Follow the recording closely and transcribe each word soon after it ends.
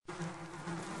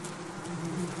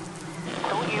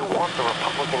the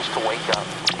Republicans to wake up.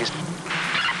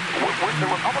 The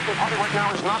Republican Party right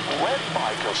now is not led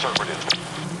by conservatives.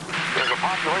 There's a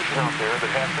population out there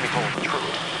that has to be told the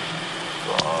truth.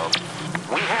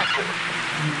 We have to.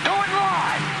 Do it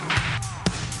live!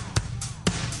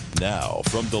 Now,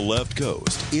 from the left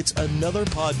coast, it's another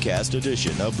podcast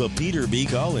edition of The Peter B.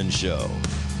 Collins Show.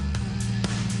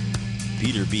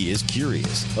 Peter B. is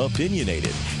curious,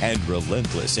 opinionated, and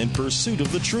relentless in pursuit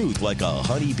of the truth like a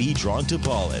honeybee drawn to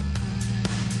pollen.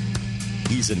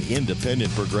 He's an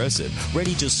independent progressive,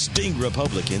 ready to sting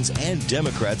Republicans and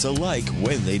Democrats alike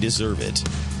when they deserve it.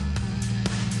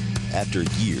 After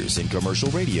years in commercial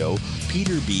radio,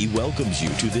 Peter B. welcomes you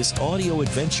to this audio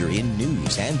adventure in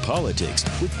news and politics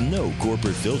with no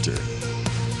corporate filter.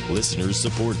 Listeners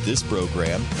support this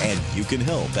program, and you can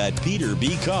help at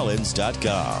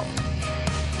peterbcollins.com.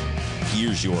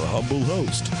 Here's your humble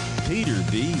host, Peter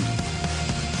B.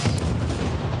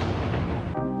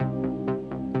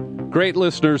 Great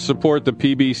listeners support the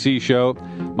PBC show.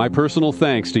 My personal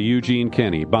thanks to Eugene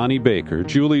Kenny, Bonnie Baker,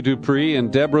 Julie Dupree,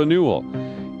 and Deborah Newell.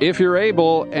 If you're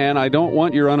able, and I don't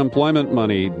want your unemployment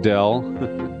money, Dell,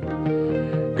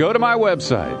 go to my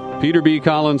website,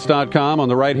 peterbcollins.com. On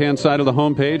the right-hand side of the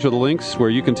homepage are the links where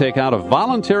you can take out a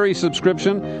voluntary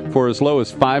subscription for as low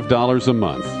as $5 a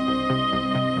month.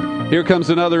 Here comes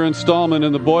another installment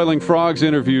in the Boiling Frogs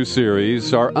interview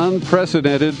series, our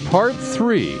unprecedented Part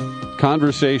 3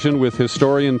 conversation with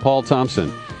historian Paul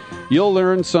Thompson. You'll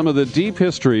learn some of the deep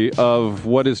history of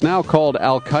what is now called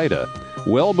Al-Qaeda,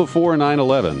 well before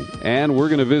 9/11, and we're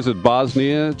going to visit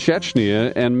Bosnia,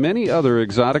 Chechnya, and many other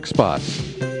exotic spots.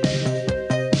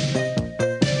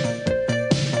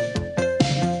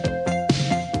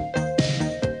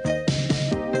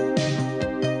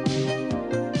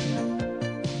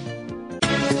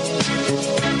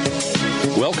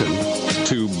 Welcome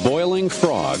to Boiling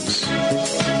Frogs.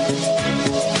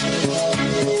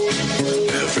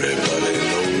 Everybody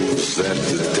knows that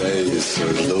the dice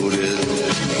are loaded.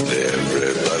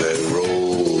 Everybody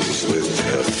rolls with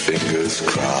their fingers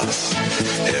crossed.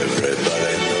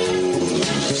 Everybody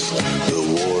knows the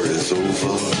war is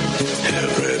over.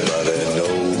 Everybody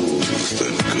knows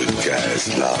the good guys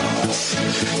lost.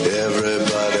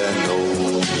 Everybody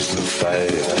knows the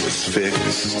fight was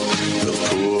fixed. The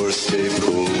poor stay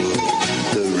poor.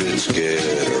 The rich get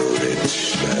rich.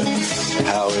 That's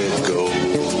how it goes.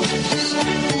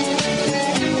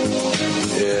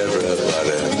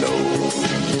 Everybody knows.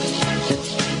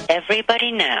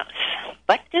 Everybody knows.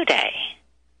 But do they?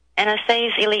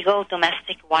 NSA's illegal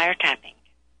domestic wiretapping,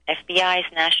 FBI's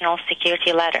national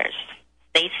security letters,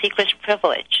 state secret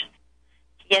privilege,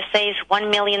 TSA's 1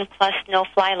 million plus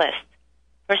no-fly list,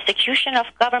 persecution of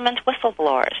government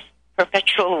whistleblowers,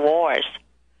 perpetual wars,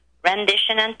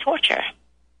 rendition and torture.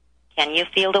 Can you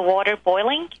feel the water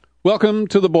boiling? Welcome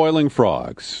to the Boiling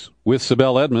Frogs. With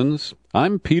Sibel Edmonds,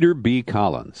 I'm Peter B.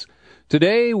 Collins.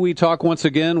 Today, we talk once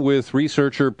again with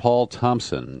researcher Paul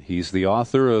Thompson. He's the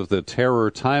author of The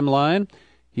Terror Timeline.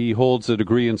 He holds a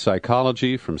degree in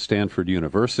psychology from Stanford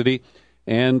University.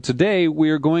 And today, we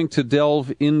are going to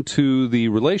delve into the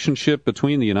relationship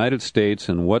between the United States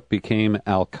and what became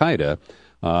Al-Qaeda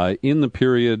in the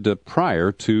period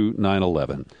prior to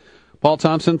 9/11. Paul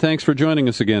Thompson, thanks for joining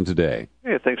us again today.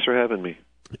 Hey, thanks for having me.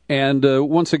 And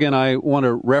once again, I want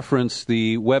to reference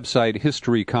the website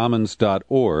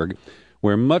historycommons.org,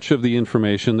 where much of the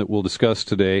information that we'll discuss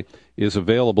today is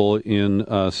available in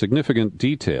significant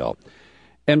detail.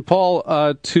 And Paul,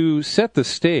 to set the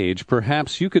stage,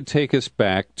 perhaps you could take us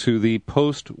back to the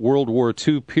post-World War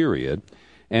II period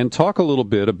and talk a little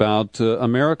bit about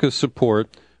America's support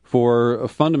for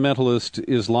fundamentalist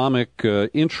Islamic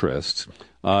interests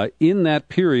in that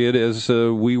period as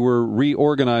we were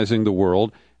reorganizing the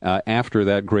world after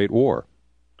that Great War.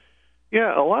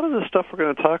 Yeah, a lot of the stuff we're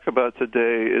going to talk about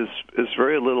today is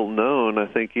very little known, I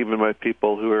think, even by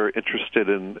people who are interested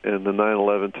in the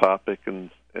 9/11 topic and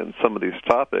some of these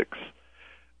topics.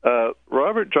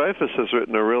 Robert Dreyfuss has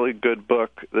written a really good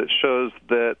book that shows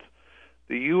that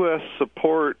the U.S.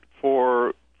 support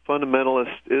for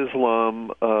fundamentalist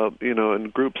Islam,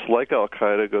 and groups like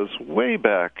Al-Qaeda goes way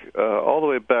back, all the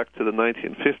way back to the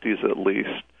 1950s at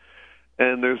least.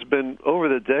 And there's been, over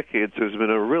the decades, there's been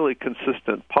a really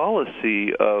consistent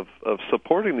policy of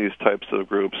supporting these types of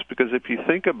groups, because if you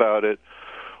think about it,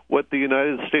 what the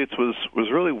United States was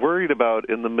really worried about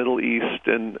in the Middle East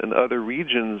and other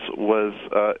regions was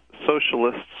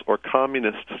socialists or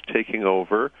communists taking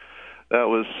over. That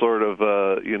was sort of,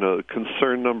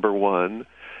 concern number one.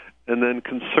 And then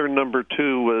concern number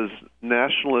two was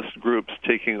nationalist groups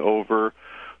taking over,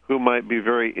 who might be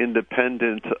very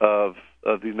independent of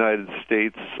the United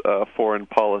States foreign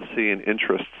policy and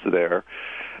interests there.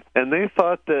 And they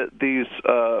thought that these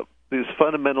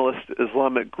fundamentalist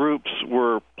Islamic groups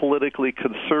were politically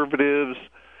conservatives.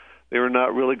 They were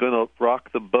not really going to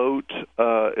rock the boat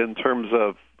in terms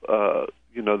of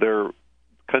their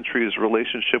country's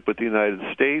relationship with the United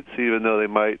States, even though they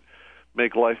might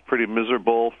make life pretty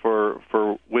miserable for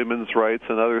women's rights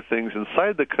and other things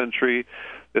inside the country.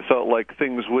 They felt like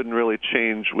things wouldn't really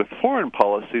change with foreign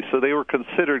policy, so they were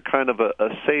considered kind of a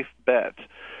safe bet,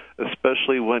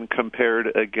 especially when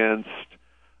compared against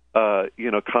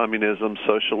communism,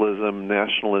 socialism,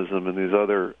 nationalism, and these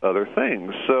other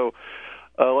things. So,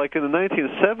 like in the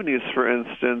 1970s, for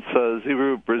instance,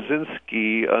 Zbigniew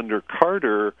Brzezinski under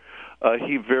Carter,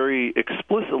 he very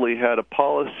explicitly had a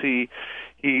policy.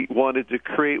 He wanted to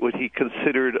create what he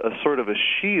considered a sort of a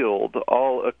shield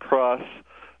all across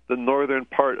the northern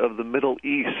part of the Middle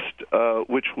East,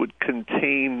 which would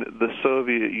contain the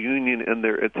Soviet Union and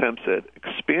their attempts at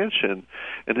expansion.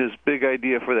 And his big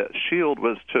idea for that shield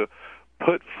was to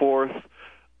put forth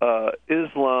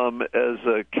Islam as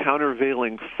a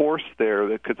countervailing force there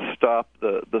that could stop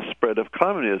the spread of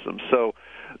communism. So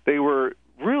they were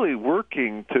really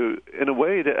working in a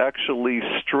way to actually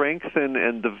strengthen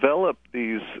and develop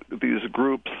these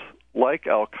groups like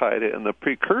Al-Qaeda and the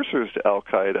precursors to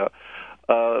Al-Qaeda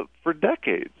for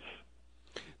decades.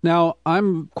 Now,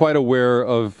 I'm quite aware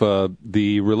of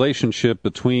the relationship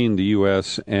between the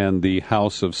U.S. and the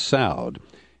House of Saud,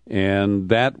 and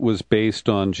that was based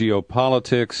on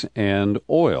geopolitics and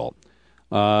oil.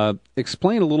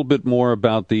 Explain a little bit more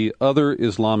about the other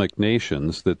Islamic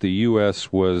nations that the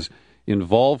U.S. was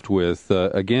involved with,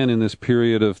 again, in this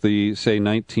period of the, say,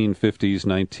 1950s,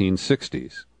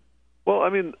 1960s. Well, I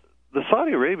mean, the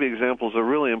Saudi Arabia example is a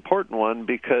really important one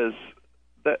because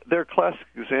they're a classic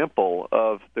example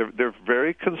of they're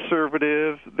very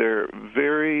conservative, they're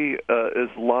very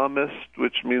Islamist,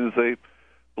 which means they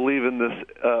believe in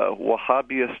this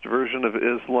Wahhabist version of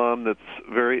Islam that's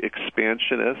very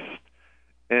expansionist.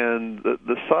 And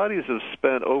the Saudis have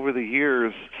spent over the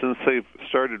years, since they've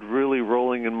started really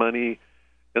rolling in money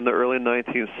in the early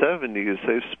 1970s,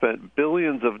 they've spent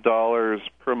billions of dollars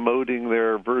promoting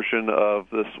their version of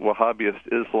this Wahhabist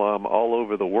Islam all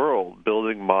over the world,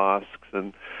 building mosques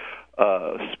and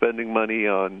spending money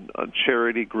on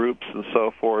charity groups and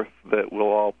so forth that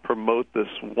will all promote this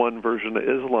one version of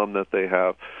Islam that they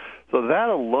have. So that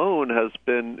alone has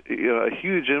been a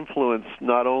huge influence,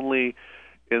 not only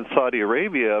in Saudi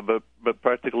Arabia, but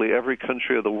practically every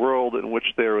country of the world in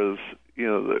which there is,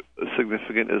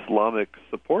 significant Islamic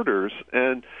supporters.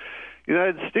 And the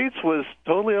United States was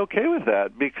totally okay with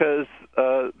that because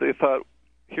they thought,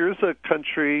 here's a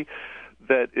country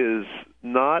that is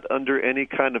not under any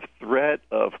kind of threat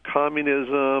of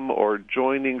communism or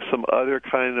joining some other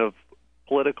kind of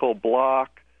political bloc.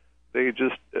 They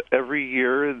just, every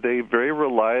year, they very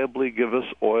reliably give us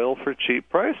oil for cheap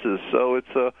prices. So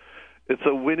it's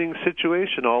a winning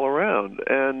situation all around,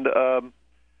 and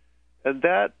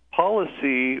that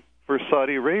policy for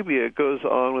Saudi Arabia goes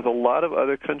on with a lot of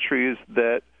other countries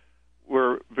that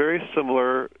were very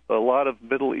similar. A lot of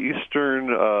Middle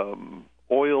Eastern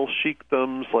oil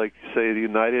sheikdoms, like say the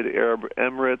United Arab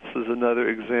Emirates, is another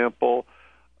example.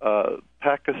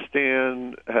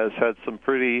 Pakistan has had some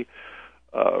pretty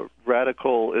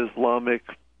radical Islamic,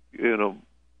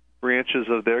 branches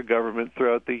of their government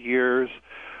throughout the years,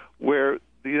 where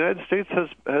the United States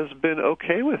has been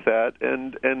okay with that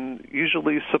and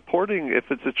usually supporting, if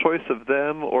it's a choice of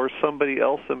them or somebody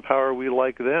else in power, we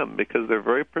like them because they're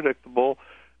very predictable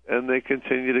and they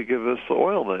continue to give us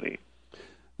oil money.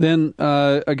 Then,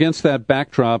 against that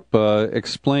backdrop,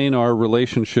 explain our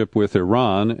relationship with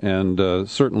Iran, and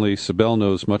certainly Sibel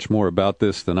knows much more about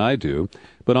this than I do.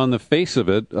 But on the face of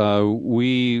it,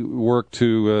 we worked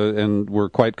to, and were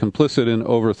quite complicit in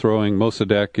overthrowing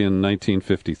Mossadegh in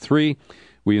 1953.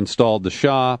 We installed the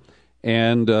Shah,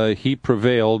 and he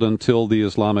prevailed until the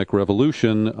Islamic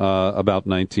Revolution about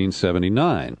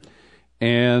 1979.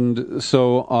 And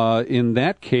so in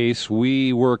that case,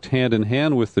 we worked hand in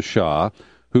hand with the Shah,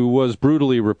 who was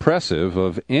brutally repressive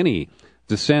of any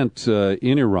dissent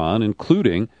in Iran,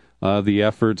 including the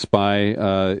efforts by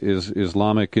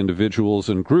Islamic individuals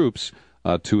and groups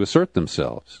to assert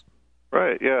themselves.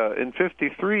 Right, yeah. In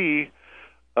 1953,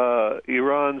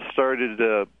 Iran started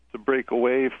to break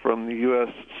away from the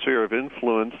U.S. sphere of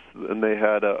influence, and they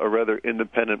had a rather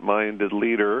independent-minded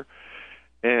leader.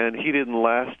 And he didn't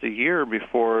last a year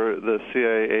before the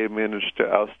CIA managed to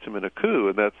oust him in a coup,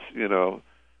 and that's,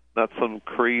 not some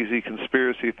crazy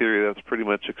conspiracy theory. That's pretty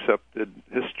much accepted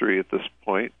history at this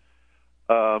point.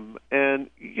 And,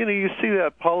 you see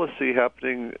that policy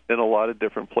happening in a lot of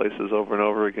different places over and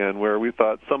over again, where we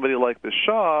thought somebody like the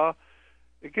Shah,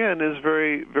 again, is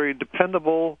very, very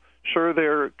dependable. Sure,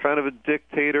 they're kind of a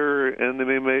dictator, and they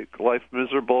may make life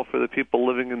miserable for the people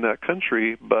living in that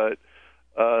country, but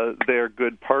they are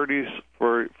good parties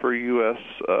for U.S.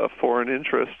 Foreign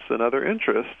interests and other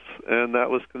interests, and that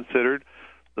was considered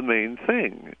the main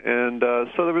thing. And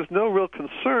so there was no real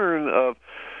concern of,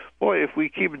 boy, if we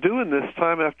keep doing this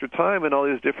time after time in all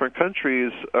these different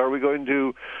countries, are we going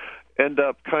to end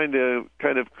up kind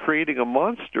of creating a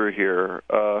monster here?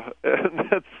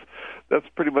 And that's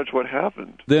pretty much what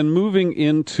happened. Then moving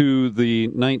into the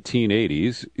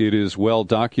 1980s, it is well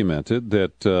documented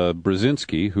that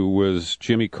Brzezinski, who was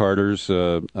Jimmy Carter's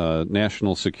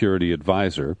national security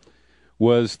advisor,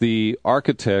 was the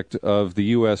architect of the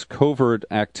U.S. covert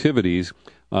activities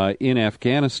in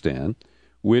Afghanistan,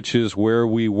 which is where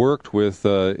we worked with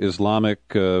Islamic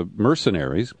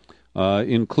mercenaries,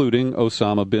 including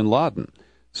Osama bin Laden.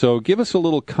 So give us a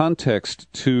little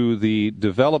context to the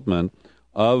development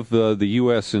of the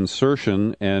U.S.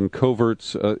 insertion and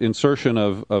covert insertion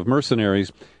of mercenaries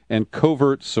and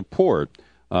covert support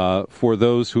for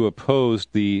those who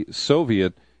opposed the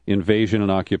Soviet invasion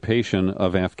and occupation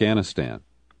of Afghanistan.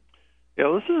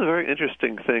 Yeah, this is a very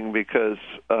interesting thing because,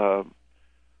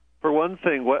 for one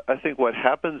thing, what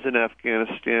happens in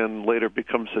Afghanistan later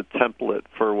becomes a template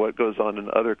for what goes on in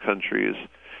other countries.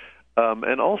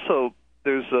 And also,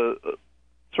 there's a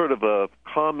sort of a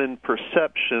common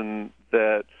perception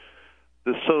that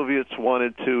the Soviets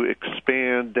wanted to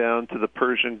expand down to the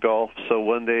Persian Gulf, so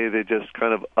one day they just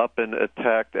kind of up and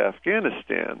attacked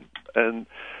Afghanistan. And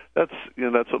that's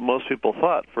what most people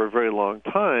thought for a very long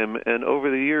time. And over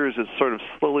the years, it's sort of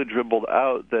slowly dribbled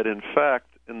out that, in fact,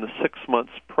 in the 6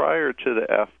 months prior to the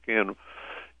Afghan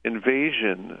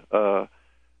invasion, the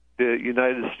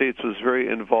United States was very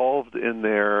involved in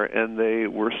there, and they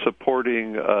were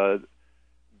supporting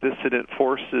dissident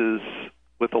forces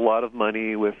with a lot of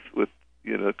money, with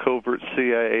covert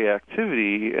CIA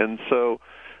activity. And so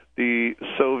the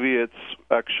Soviets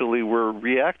actually were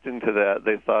reacting to that.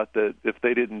 They thought that if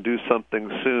they didn't do something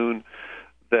soon,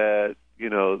 that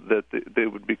they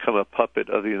would become a puppet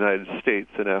of the United States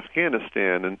in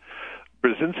Afghanistan. And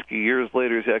Brzezinski, years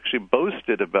later, he actually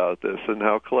boasted about this and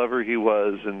how clever he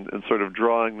was in sort of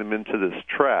drawing them into this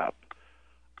trap.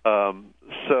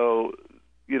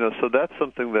 So that's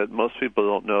something that most people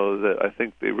don't know that I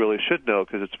think they really should know,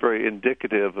 because it's very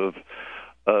indicative of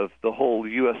the whole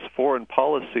U.S. foreign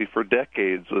policy for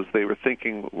decades. Was they were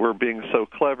thinking we're being so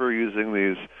clever using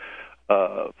these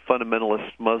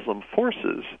fundamentalist Muslim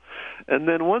forces. And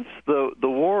then once the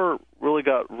war really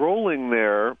got rolling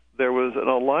there was an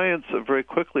alliance that very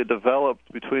quickly developed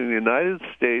between the United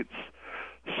States,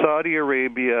 Saudi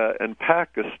Arabia, and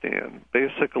Pakistan.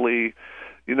 Basically,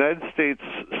 the United States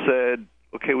said,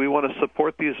 okay, we want to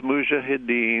support these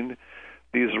mujahideen,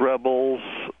 these rebels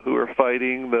who are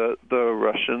fighting the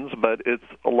Russians, but it's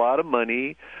a lot of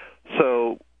money.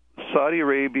 So Saudi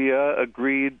Arabia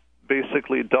agreed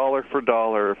basically dollar for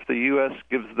dollar. If the U.S.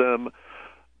 gives them,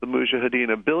 the mujahideen,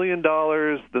 $1 billion,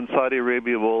 then Saudi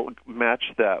Arabia will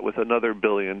match that with another $1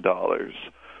 billion.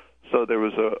 So there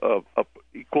was a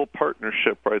equal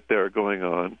partnership right there going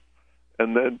on.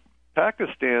 And then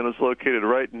Pakistan is located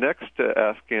right next to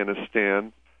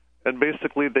Afghanistan, and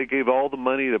basically they gave all the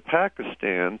money to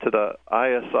Pakistan, to the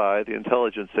ISI, the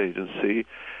intelligence agency,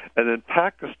 and then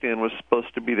Pakistan was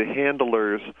supposed to be the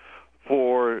handlers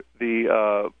for the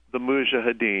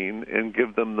mujahideen and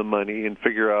give them the money and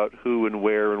figure out who and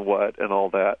where and what and all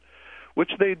that,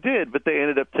 which they did, but they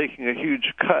ended up taking a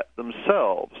huge cut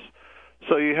themselves.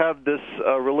 So you have this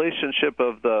relationship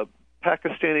of the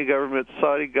Pakistani government,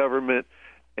 Saudi government,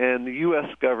 and the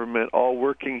U.S. government all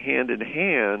working hand in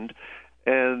hand,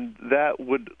 and that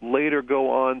would later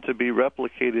go on to be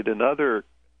replicated in other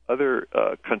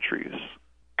countries.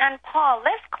 And Paul,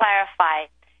 let's clarify,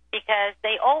 because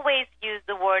they always use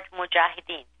the word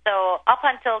mujahideen. So up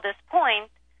until this point,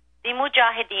 the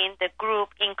mujahideen, the group,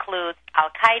 includes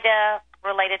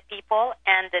Al-Qaeda-related people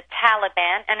and the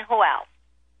Taliban, and who else?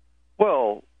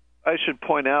 Well, I should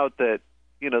point out that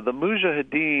the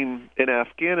mujahideen in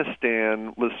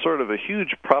Afghanistan was sort of a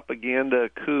huge propaganda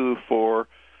coup for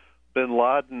bin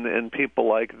Laden and people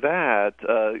like that.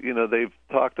 They've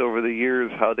talked over the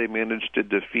years how they managed to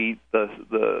defeat the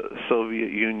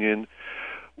Soviet Union,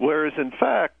 whereas in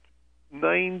fact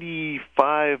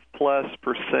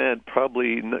 95+%,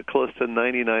 probably close to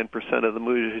 99% of the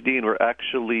mujahideen were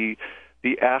actually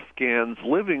the Afghans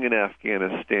living in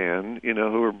Afghanistan,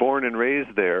 who were born and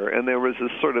raised there, and there was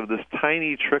this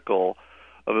tiny trickle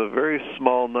of a very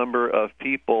small number of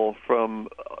people from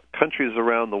countries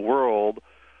around the world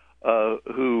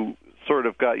who sort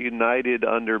of got united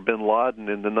under bin Laden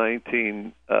in the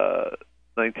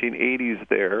 1980s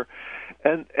there,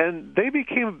 and they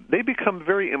become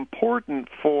very important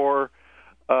for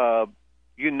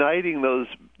uniting those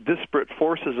disparate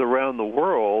forces around the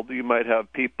world. You might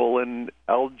have people in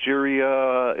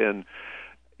Algeria and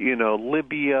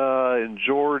Libya and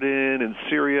Jordan and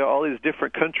Syria, all these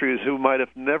different countries who might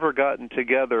have never gotten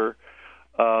together,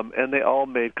 and they all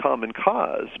made common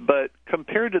cause. But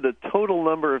compared to the total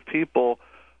number of people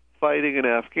fighting in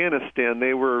Afghanistan,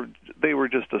 they were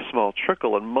just a small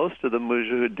trickle, and most of the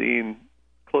Mujahideen,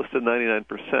 close to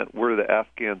 99%, were the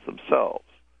Afghans themselves.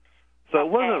 So it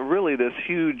wasn't really this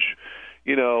huge,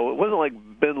 it wasn't like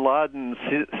bin Laden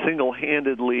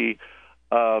single-handedly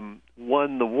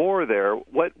won the war there.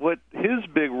 What his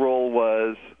big role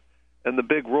was, and the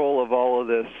big role of all of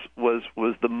this was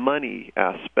the money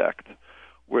aspect,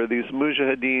 where these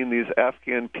Mujahideen, these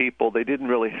Afghan people, they didn't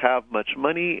really have much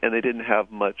money and they didn't have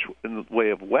much in the way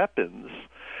of weapons.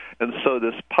 And so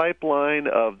this pipeline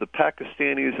of the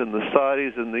Pakistanis and the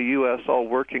Saudis and the U.S. all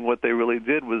working, what they really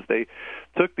did was they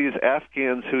took these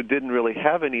Afghans who didn't really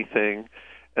have anything,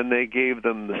 and they gave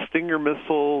them the Stinger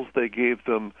missiles, they gave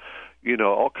them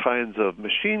all kinds of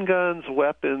machine guns,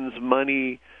 weapons,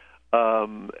 money,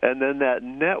 and then that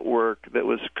network that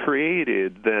was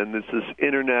created, then this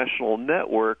international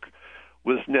network,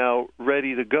 was now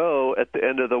ready to go at the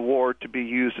end of the war to be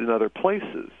used in other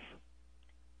places.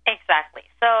 Exactly.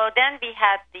 So then we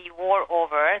had the war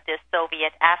over, the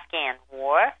Soviet-Afghan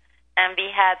war, and we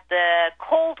had the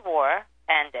Cold War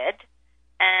ended,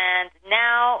 and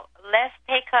now let's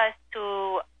take us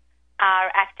to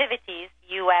our activities,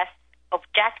 U.S.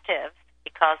 objectives,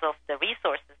 because of the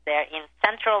resources there in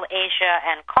Central Asia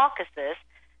and Caucasus,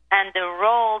 and the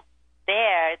role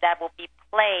there that will be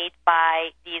played by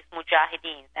these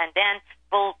Mujahideens. And then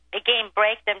we'll again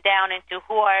break them down into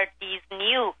who are these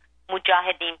new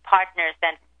Mujahideen partners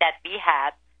that we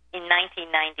had in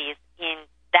 1990s in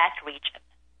that region.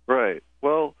 Right.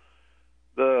 Well,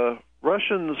 the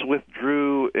Russians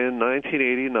withdrew in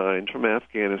 1989 from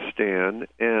Afghanistan,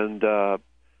 and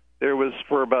there was,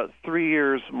 for about 3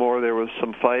 years more, there was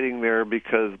some fighting there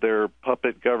because their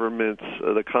puppet governments,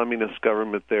 the communist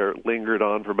government there, lingered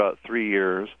on for about 3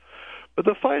 years. But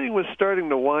the fighting was starting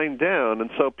to wind down,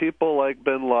 and so people like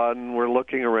bin Laden were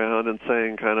looking around and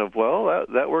saying kind of, well,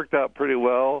 that worked out pretty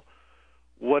well.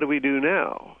 What do we do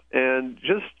now? And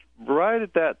just right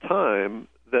at that time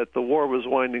that the war was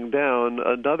winding down,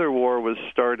 another war was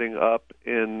starting up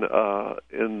in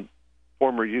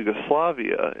former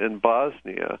Yugoslavia, in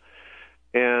Bosnia.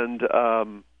 And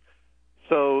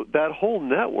so that whole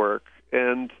network,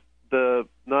 and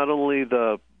not only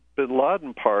the bin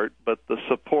Laden part, but the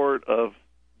support of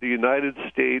the United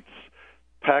States,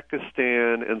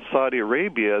 Pakistan, and Saudi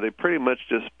Arabia, they pretty much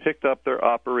just picked up their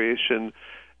operation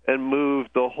and moved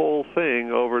the whole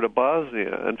thing over to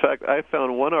Bosnia. In fact, I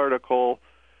found one article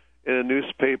in a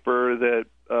newspaper that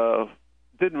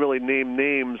didn't really name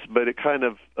names, but it kind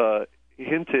of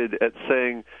hinted at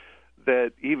saying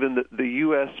that even the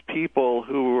U.S. people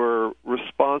who were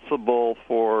responsible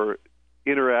for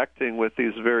interacting with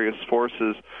these various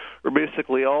forces were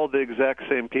basically all the exact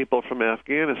same people from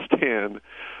Afghanistan,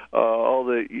 all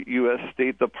the U.S.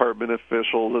 State Department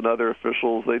officials and other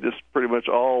officials. They just pretty much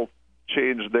all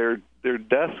changed their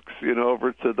desks,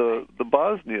 over to the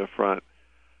Bosnia front.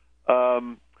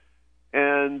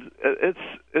 And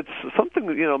it's something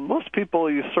that, most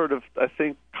people, you sort of, I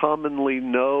think, commonly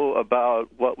know about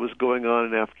what was going on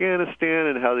in Afghanistan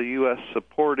and how the U.S.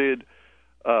 supported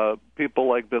people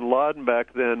like bin Laden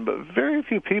back then, but very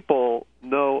few people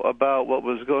know about what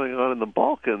was going on in the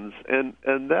Balkans. And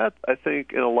that, I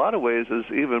think, in a lot of ways is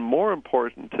even more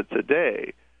important to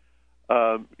today.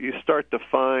 You start to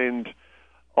find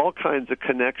all kinds of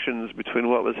connections between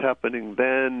what was happening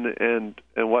then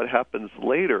and what happens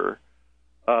later.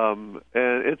 And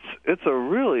it's a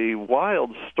really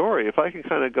wild story. If I can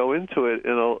kind of go into it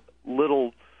in a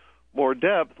little more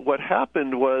depth, what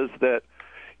happened was that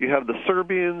you have the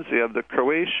Serbians, you have the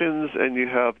Croatians, and you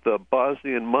have the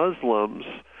Bosnian Muslims,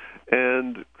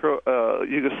 and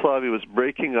Yugoslavia was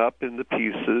breaking up into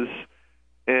pieces,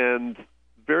 and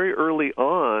very early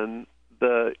on,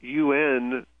 the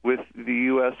UN, with the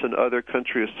U.S. and other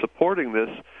countries supporting this,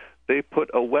 they put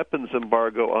a weapons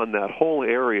embargo on that whole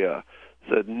area.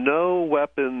 Said no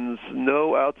weapons,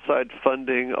 no outside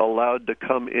funding allowed to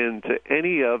come into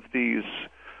any of these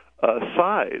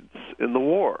sides in the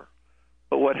war.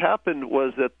 But what happened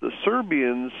was that the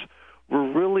Serbians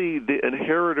were really the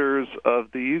inheritors of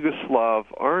the Yugoslav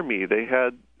army. They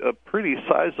had a pretty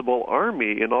sizable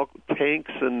army and all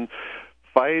tanks and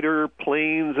fighter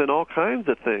planes and all kinds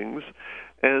of things.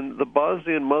 And the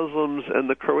Bosnian Muslims and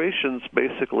the Croatians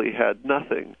basically had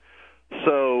nothing.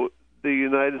 So the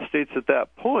United States at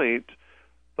that point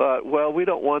thought, well, we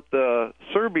don't want the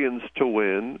Serbians to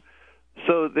win.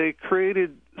 So they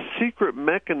created secret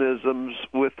mechanisms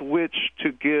with which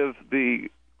to give the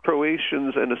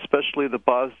Croatians and especially the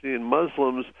Bosnian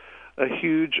Muslims a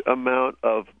huge amount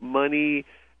of money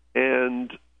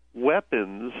and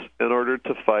weapons in order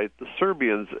to fight the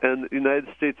Serbians. And the United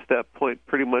States at that point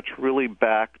pretty much really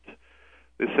backed.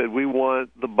 They said, we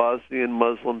want the Bosnian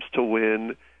Muslims to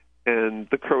win and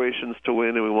the Croatians to win,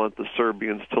 and we want the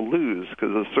Serbians to lose, because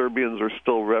the Serbians are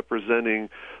still representing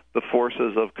the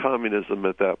forces of communism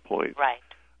at that point. Right.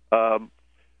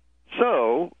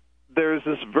 So there's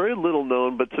this very little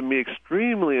known, but to me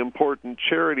extremely important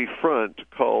charity front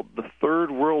called the Third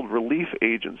World Relief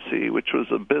Agency, which was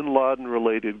a bin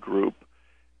Laden-related group.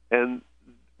 And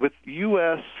with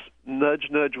U.S. nudge,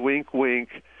 nudge, wink, wink,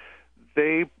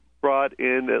 they brought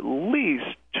in at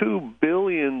least $2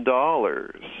 billion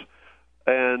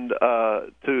and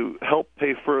to help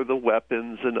pay for the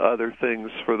weapons and other things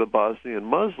for the Bosnian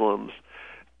Muslims.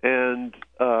 And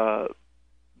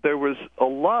there was a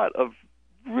lot of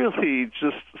really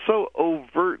just so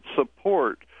overt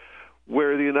support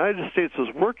where the United States was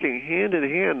working hand in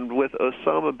hand with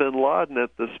Osama bin Laden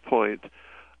at this point.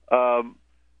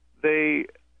 They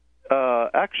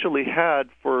actually had,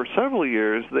 for several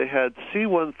years, they had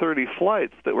C-130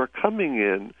 flights that were coming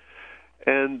in,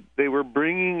 and they were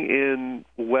bringing in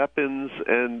weapons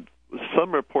and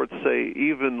some reports say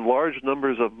even large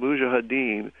numbers of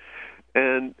mujahideen.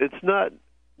 And it's not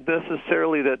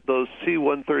necessarily that those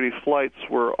C-130 flights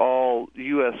were all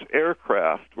U.S.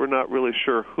 aircraft. We're not really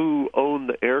sure who owned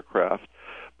the aircraft.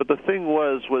 But the thing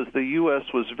was the U.S.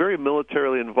 was very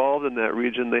militarily involved in that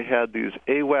region. They had these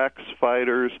AWACS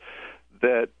fighters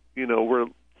that, were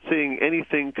seeing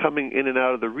anything coming in and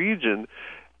out of the region.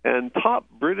 And top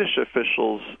British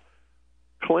officials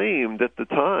claimed at the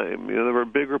time, there were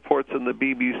big reports in the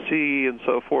BBC and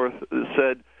so forth,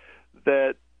 said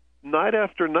that night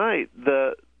after night,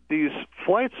 these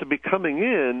flights would be coming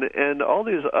in, and all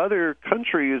these other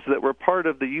countries that were part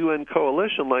of the UN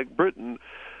coalition, like Britain,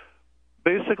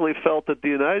 basically felt that the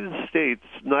United States,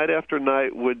 night after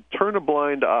night, would turn a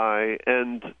blind eye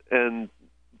and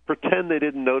pretend they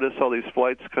didn't notice all these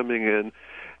flights coming in,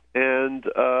 and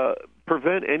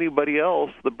prevent anybody else,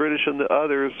 the British and the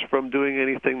others, from doing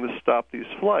anything to stop these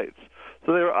flights.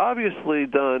 So they were obviously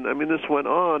done. I mean, this went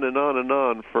on and on and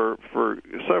on for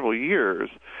several years,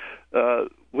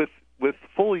 with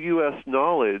full U.S.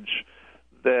 knowledge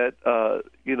that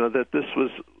that this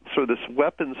was sort of this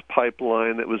weapons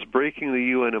pipeline that was breaking the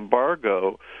UN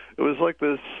embargo. It was like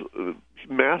this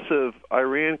massive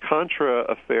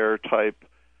Iran-Contra affair type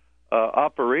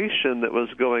operation that was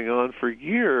going on for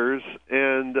years,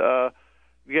 and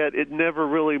yet it never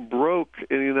really broke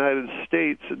in the United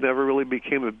States. It never really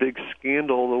became a big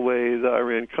scandal the way the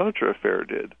Iran-Contra affair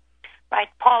did. Right,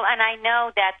 Paul, and I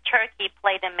know that Turkey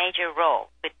played a major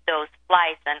role with those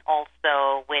flights and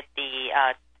also with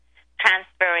the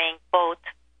transferring both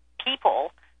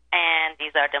people, and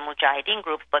these are the Mujahideen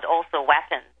groups, but also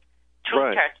weapons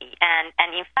through Turkey.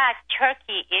 And in fact,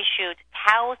 Turkey issued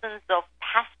thousands of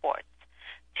passports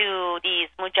to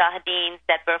these Mujahideens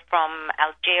that were from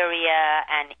Algeria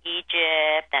and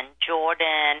Egypt and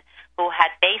Jordan, who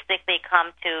had basically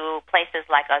come to places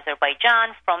like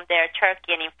Azerbaijan from their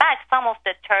Turkey. And in fact, some of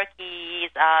the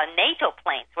Turkey's NATO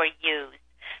planes were used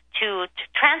to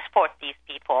transport these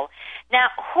people. Now,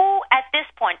 who at this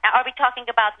point, are we talking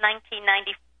about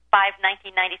 1995,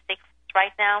 1996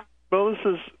 right now? Well,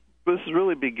 this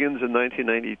really begins in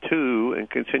 1992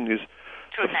 and continues.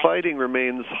 The fighting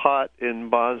remains hot in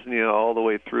Bosnia all the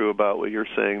way through about what you're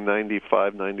saying,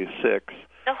 95, 96.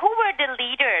 So who were the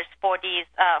leaders for these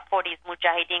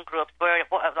Mujahideen groups? Were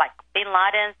like Bin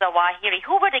Laden, Zawahiri?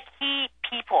 Who were the key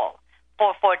people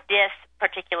for these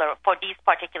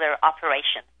particular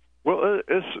operations? Well,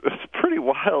 it's pretty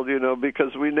wild,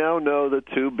 because we now know the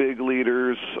two big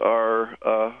leaders are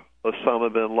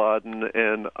Osama bin Laden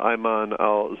and Ayman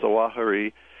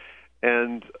al-Zawahiri,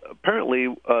 and apparently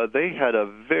they had a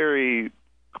very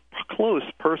close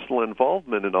personal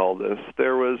involvement in all this.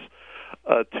 There was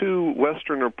two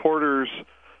Western reporters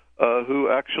who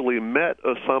actually met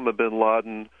Osama bin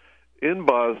Laden in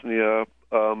Bosnia,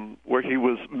 where he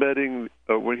was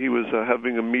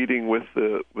having a meeting with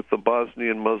the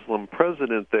Bosnian Muslim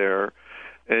president there,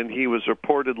 and he was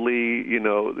reportedly,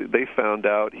 they found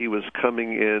out he was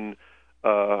coming in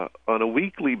on a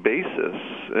weekly basis,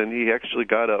 and he actually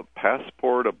got a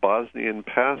passport, a Bosnian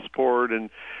passport, and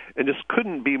just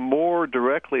couldn't be more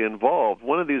directly involved.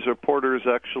 One of these reporters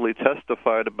actually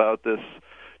testified about this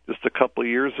just a couple of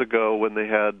years ago when they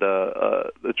had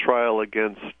the trial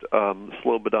against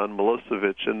Slobodan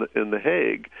Milosevic in the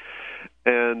Hague.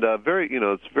 And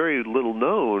it's very little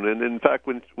known. And in fact,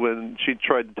 when she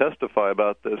tried to testify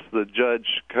about this, the judge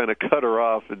kind of cut her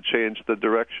off and changed the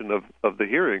direction of the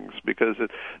hearings because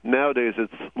nowadays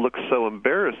it looks so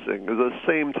embarrassing. At the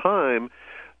same time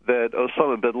that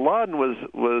Osama bin Laden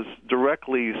was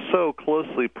directly so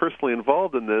closely personally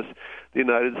involved in this, the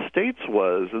United States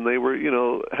was, and they were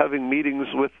having meetings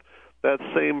with that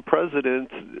same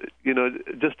president,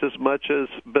 just as much as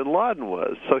bin Laden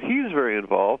was. So he's very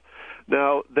involved.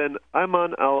 Now, then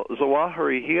Ayman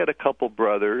al-Zawahiri, he had a couple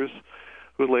brothers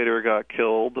who later got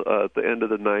killed at the end of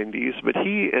the 90s, but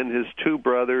he and his two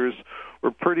brothers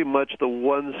were pretty much the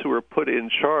ones who were put in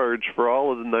charge for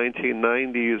all of the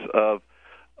 1990s of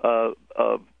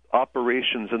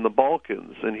operations in the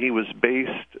Balkans. And he was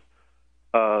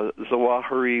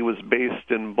Zawahiri was based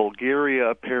in Bulgaria,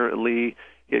 apparently.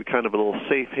 He had kind of a little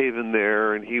safe haven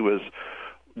there, and he was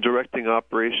directing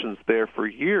operations there for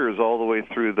years, all the way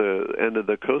through the end of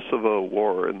the Kosovo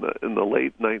War in the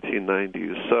late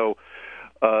 1990s. So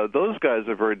those guys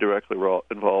are very directly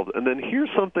involved. And then here's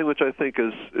something which I think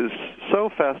is so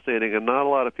fascinating, and not a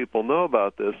lot of people know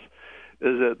about this,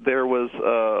 is that there was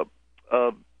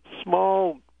a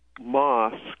small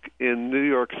mosque in New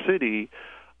York City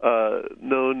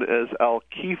known as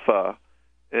Al-Qifa,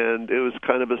 and it was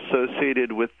kind of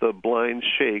associated with the blind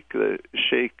sheikh,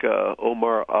 Sheikh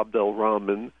Omar Abdel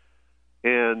Rahman,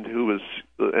 and who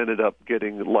ended up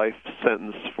getting life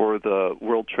sentence for the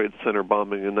World Trade Center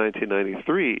bombing in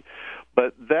 1993.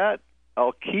 But that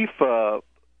Al-Qifa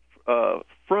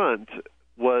front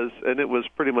was, and it was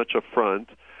pretty much a front,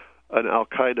 an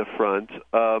Al-Qaeda front,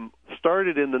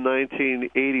 started in the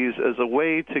 1980s as a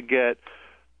way to get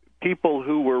people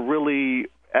who were really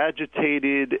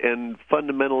agitated and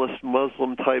fundamentalist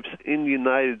Muslim types in the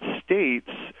United States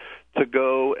to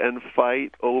go and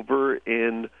fight over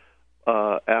in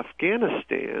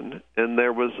Afghanistan. And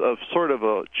there was a sort of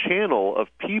a channel of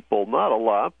people, not a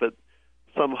lot, but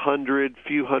some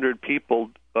few hundred people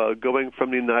going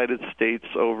from the United States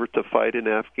over to fight in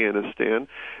Afghanistan.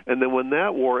 And then when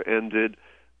that war ended,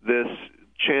 this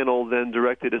channel then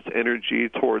directed its energy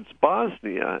towards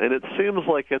Bosnia. And it seems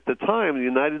like at the time the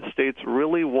United States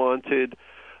really wanted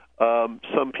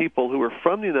some people who were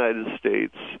from the United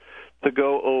States to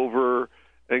go over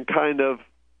and kind of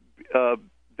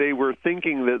they were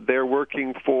thinking that they're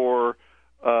working for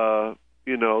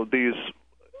these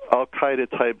Al-Qaeda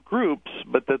type groups,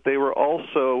 but that they were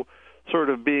also sort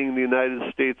of being the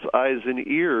United States' eyes and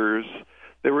ears.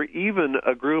 There were even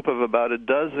a group of about a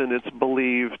dozen, it's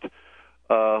believed,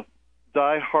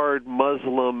 diehard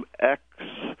Muslim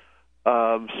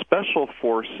special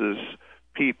forces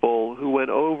people who went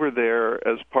over there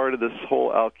as part of this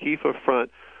whole Al-Qifa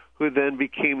front, who then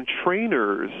became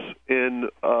trainers in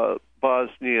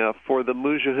Bosnia for the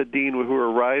Mujahideen who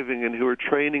were arriving and who were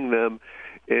training them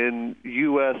in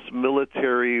U.S.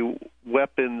 military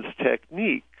weapons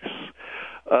techniques.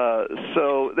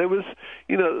 So there was,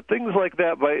 things like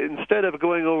that. Instead of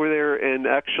going over there and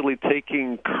actually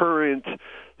taking current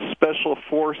special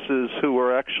forces who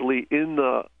were actually in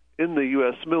the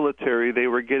U.S. military, they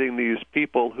were getting these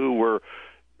people who were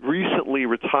recently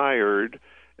retired,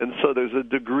 and so there's a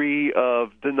degree of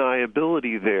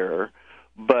deniability there,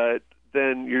 but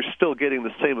then you're still getting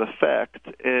the same effect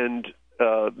and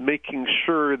making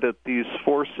sure that these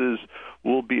forces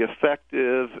will be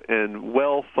effective and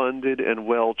well-funded and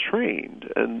well-trained.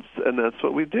 And that's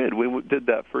what we did. We did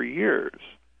that for years.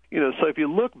 So if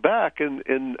you look back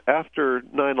and after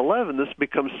 9/11, this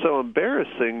becomes so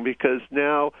embarrassing because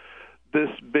now this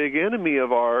big enemy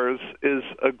of ours is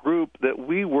a group that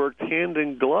we worked hand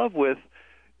in glove with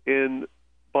in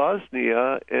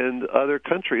Bosnia and other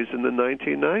countries in the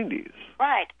 1990s.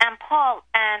 Right. And Paul,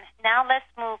 and now let's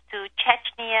move to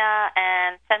Chechnya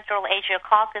and Central Asia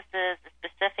Caucasus,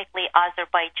 specifically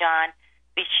Azerbaijan,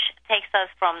 which takes us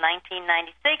from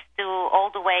 1996 to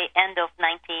all the way end of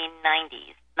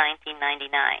 1990s,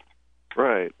 1999.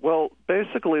 Right. Well,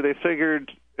 basically they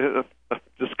figured,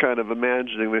 just kind of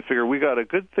imagining, they figured we got a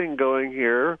good thing going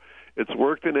here. It's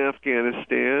worked in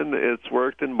Afghanistan. It's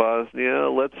worked in Bosnia.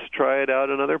 Let's try it out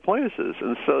in other places.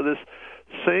 And so this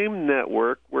same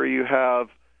network where you have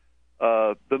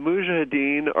the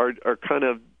Mujahideen are kind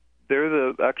of, they're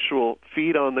the actual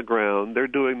feet on the ground. They're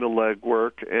doing the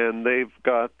legwork, and they've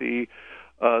got the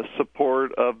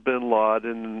support of bin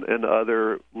Laden and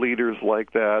other leaders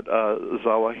like that.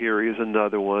 Zawahiri is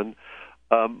another one.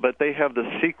 But they have the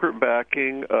secret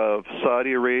backing of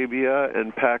Saudi Arabia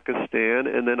and Pakistan,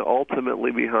 and then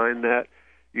ultimately behind that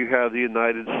you have the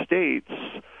United States.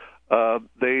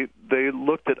 They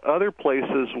looked at other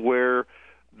places where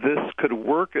this could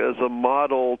work as a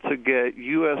model to get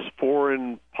U.S.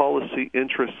 foreign policy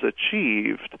interests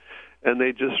achieved, and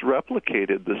they just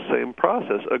replicated the same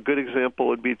process. A good example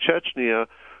would be Chechnya,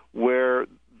 where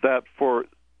that for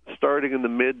starting in the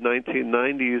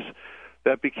mid-1990s,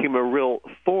 that became a real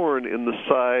thorn in the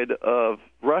side of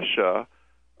Russia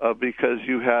because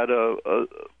you had a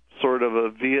sort of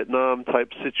a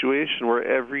Vietnam-type situation where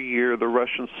every year the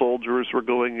Russian soldiers were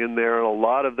going in there, and a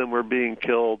lot of them were being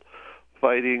killed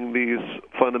fighting these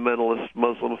fundamentalist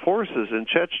Muslim forces in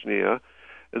Chechnya.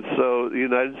 And so the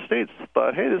United States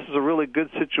thought, hey, this is a really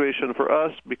good situation for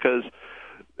us because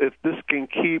if this can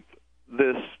keep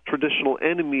this traditional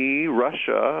enemy,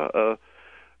 Russia,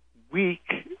 weak,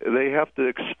 they have to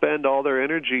expend all their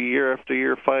energy year after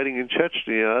year fighting in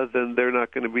Chechnya, then they're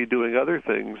not going to be doing other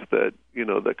things that,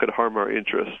 that could harm our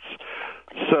interests.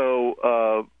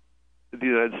 So the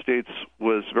United States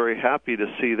was very happy to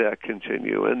see that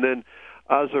continue. And then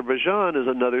Azerbaijan is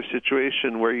another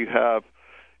situation where you have,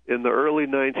 in the early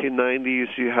 1990s,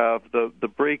 you have the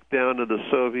breakdown of the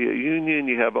Soviet Union,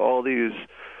 you have all these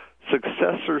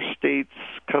successor states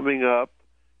coming up,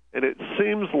 and it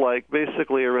seems like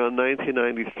basically around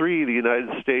 1993, the United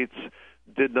States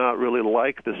did not really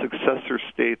like the successor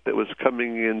state that was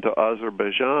coming into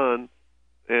Azerbaijan.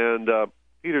 And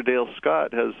Peter Dale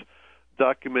Scott has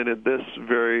documented this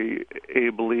very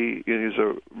ably. He's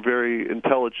a very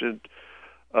intelligent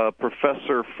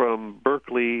professor from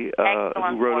Berkeley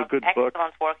who wrote a good book.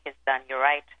 Excellent work is done, you're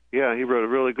right. Yeah, he wrote a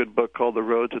really good book called The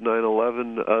Road to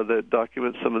 9/11 that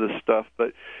documents some of this stuff.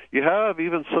 But you have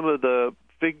even some of the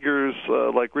figures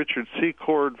like Richard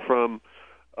Secord from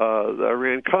the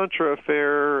Iran-Contra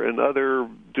affair and other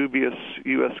dubious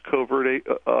U.S. covert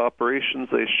operations.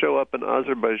 They show up in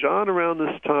Azerbaijan around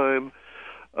this time.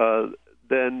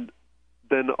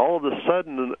 Then all of a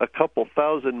sudden, a couple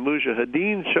thousand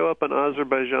mujahideen show up in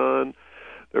Azerbaijan.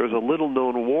 There was a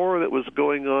little-known war that was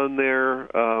going on there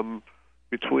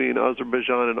between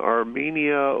Azerbaijan and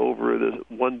Armenia over this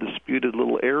one disputed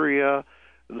little area.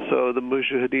 And so the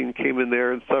mujahideen came in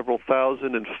there in several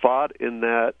thousand and fought in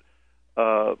that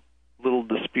little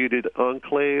disputed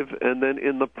enclave. And then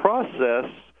in the process,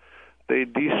 they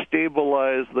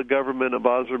destabilized the government of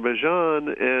Azerbaijan,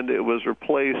 and it was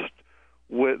replaced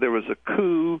with, there was a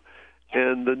coup,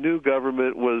 and the new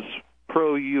government was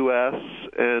pro-U.S.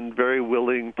 and very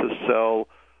willing to sell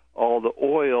all the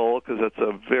oil, because that's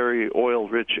a very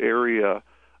oil-rich area.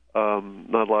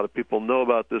 Not a lot of people know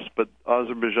about this, but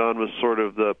Azerbaijan was sort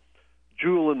of the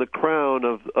jewel in the crown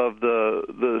of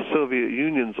the Soviet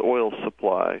Union's oil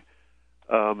supply.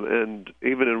 And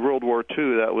even in World War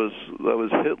II, that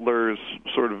was Hitler's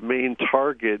sort of main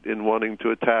target in wanting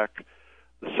to attack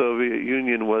the Soviet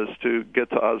Union, was to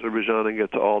get to Azerbaijan and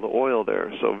get to all the oil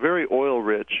there. So very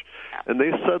oil-rich, and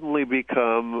they suddenly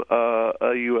become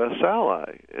a U.S.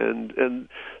 ally. And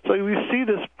so we see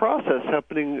this process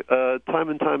happening time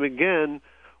and time again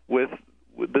with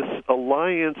this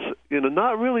alliance,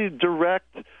 not really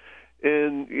direct.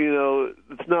 And,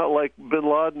 it's not like bin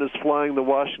Laden is flying to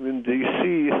Washington,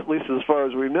 D.C., at least as far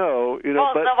as we know.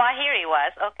 Well, Zawahiri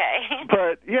was, okay.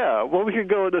 But, yeah, well, we can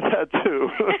go into that, too.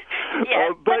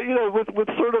 Yes. But, with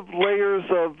sort of layers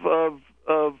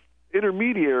of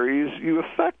intermediaries, you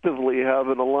effectively have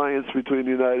an alliance between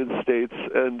the United States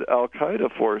and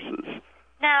al-Qaeda forces.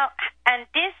 Now, and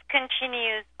this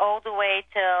continues all the way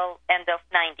till end of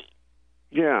 90s.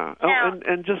 Yeah. Now,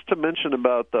 and just to mention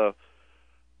about the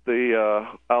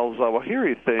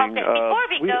al-Zawahiri thing. Okay, before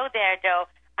we go there, though,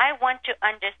 I want to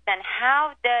understand,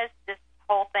 how does this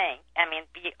whole thing,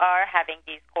 we are having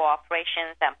these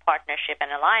cooperations and partnership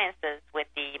and alliances with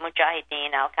the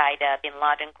Mujahideen, Al-Qaeda, Bin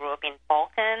Laden group in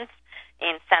Balkans,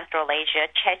 in Central Asia,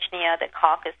 Chechnya, the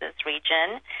Caucasus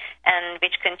region, and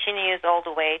which continues all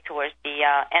the way towards the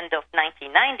end of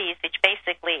 1990s, which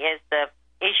basically is the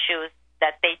issues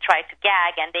that they try to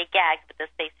gag, and they gagged with the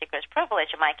state secrets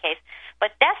privilege in my case.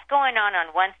 But that's going on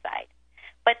one side.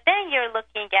 But then you're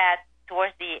looking at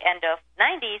towards the end of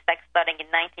 90s, like starting in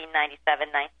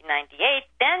 1997, 1998,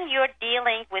 then you're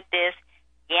dealing with this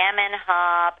Yemen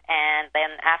hub, and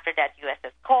then after that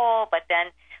USS Cole, but then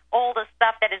all the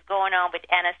stuff that is going on with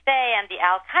NSA and the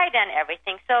Al-Qaeda and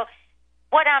everything. So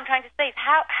what I'm trying to say is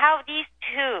how these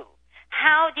two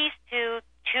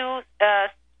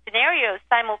scenarios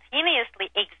simultaneously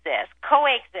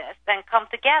coexist, and come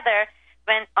together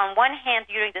when on one hand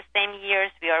during the same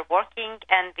years we are working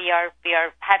and we are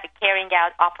carrying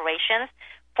out operations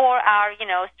for our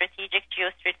strategic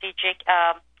geostrategic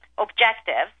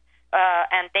objectives,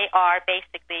 and they are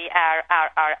basically our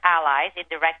allies,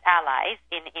 indirect allies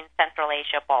in Central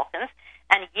Asia, Balkans,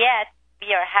 and yet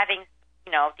we are having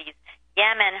these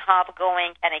Yemen hub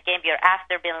going, and again we are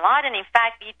after Bin Laden. In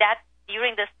fact,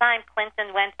 during this time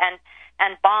Clinton went and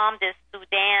bombed this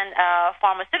Sudan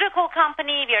pharmaceutical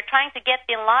company. We are trying to get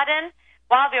Bin Laden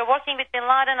while we are working with Bin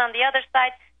Laden on the other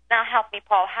side. Now help me,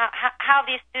 Paul, how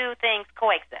these two things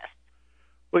coexist.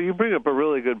 Well, you bring up a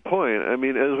really good point. I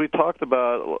mean, as we talked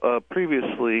about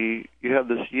previously, you have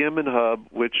this Yemen hub,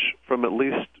 which from at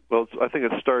least, I think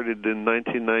it started in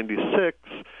 1996,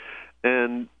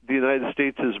 and the United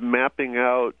States is mapping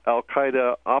out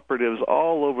al-Qaeda operatives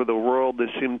all over the world. They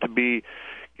seem to be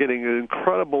getting an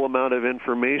incredible amount of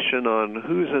information on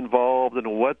who's involved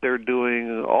and what they're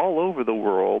doing all over the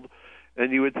world.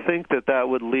 And you would think that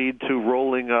would lead to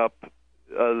rolling up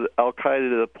al-Qaeda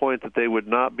to the point that they would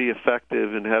not be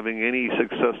effective in having any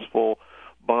successful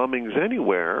bombings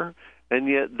anywhere, and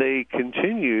yet they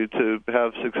continue to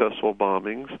have successful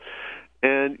bombings.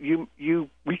 And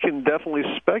we can definitely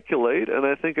speculate, and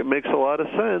I think it makes a lot of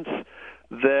sense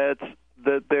that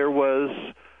there was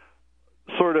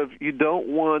sort of, you don't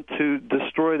want to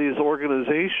destroy these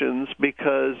organizations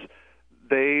because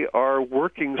they are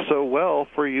working so well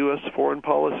for U.S. foreign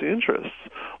policy interests.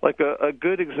 Like a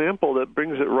good example that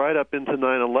brings it right up into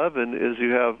 9/11 is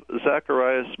you have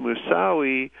Zacharias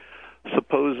Moussaoui,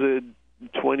 supposed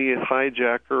 20th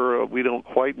hijacker. We don't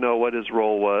quite know what his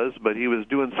role was, but he was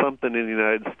doing something in the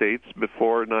United States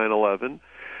before 9/11,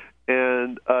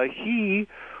 and he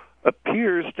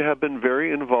appears to have been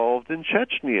very involved in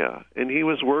Chechnya, and he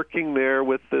was working there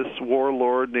with this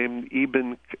warlord named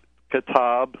Ibn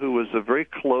Khattab, who was a very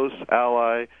close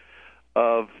ally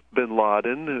of bin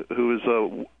Laden, who was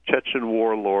a Chechen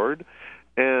warlord.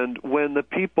 And when the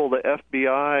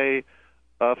FBI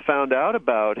found out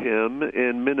about him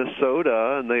in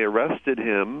Minnesota and they arrested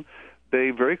him, they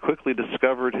very quickly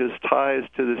discovered his ties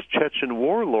to this Chechen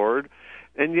warlord,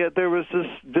 and yet there was this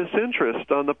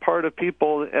disinterest on the part of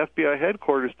people in FBI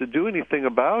headquarters to do anything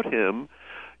about him,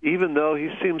 even though he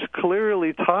seems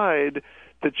clearly tied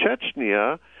to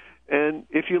Chechnya. And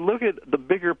if you look at the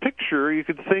bigger picture, you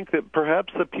could think that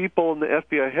perhaps the people in the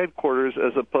FBI headquarters,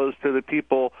 as opposed to the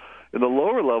people in the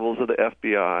lower levels of the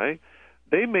FBI,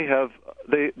 they may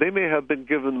have been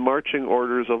given marching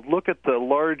orders of, look at the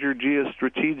larger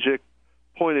geostrategic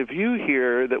point of view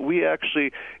here, that we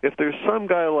actually, if there's some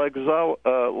guy like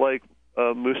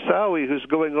Moussaoui who's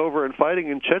going over and fighting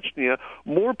in Chechnya,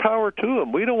 more power to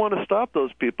him. We don't want to stop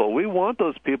those people. We want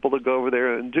those people to go over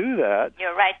there and do that.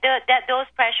 You're right. Those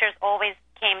pressures always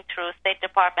came through State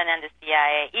Department and the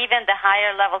CIA. Even the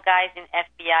higher level guys in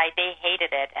FBI, they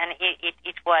hated it, and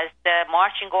it was the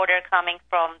marching order coming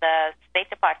from the State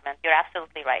Department. You're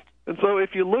absolutely right. And so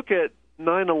if you look at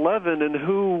 9/11 and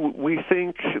who we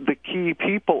think the key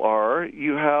people are,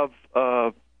 you have,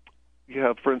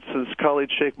 for instance,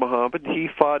 Khalid Sheikh Mohammed. He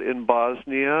fought in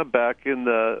Bosnia back in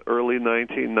the early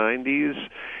 1990s.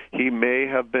 He may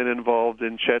have been involved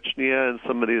in Chechnya and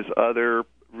some of these other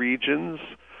regions.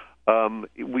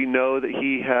 We know that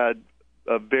he had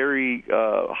a very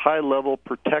high-level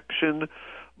protection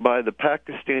by the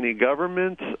Pakistani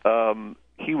government.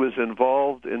 He was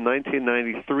involved in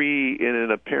 1993 in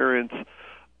an apparent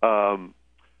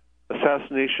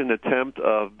assassination attempt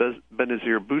of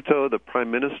Benazir Bhutto, the prime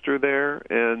minister there,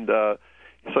 and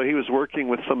so he was working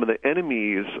with some of the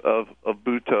enemies of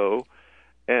Bhutto,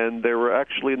 and there were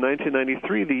actually in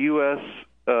 1993 the U.S.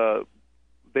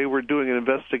 They were doing an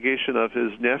investigation of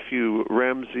his nephew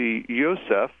Ramzi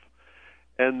Youssef,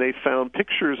 and they found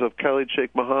pictures of Khalid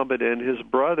Sheikh Mohammed and his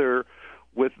brother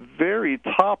with very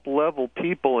top-level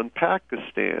people in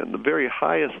Pakistan, the very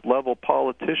highest-level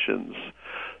politicians.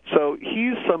 So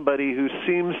he's somebody who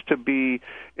seems to be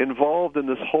involved in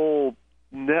this whole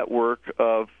network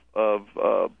of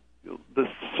the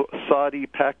Saudi,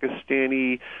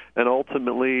 Pakistani, and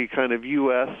ultimately kind of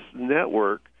U.S.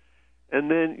 network. And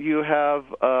then you have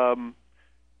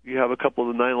a couple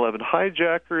of the 9/11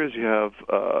 hijackers. You have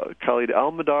Khalid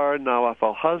al-Mihdhar, Nawaf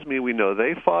al-Hazmi. We know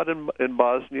they fought in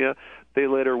Bosnia. They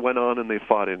later went on and they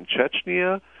fought in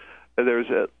Chechnya. There's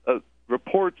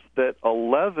reports that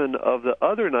 11 of the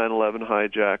other 9/11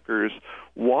 hijackers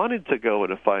wanted to go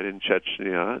in a fight in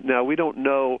Chechnya. Now, we don't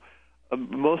know,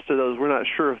 most of those, we're not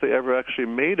sure if they ever actually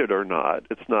made it or not.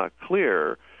 It's not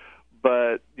clear.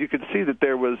 But you can see that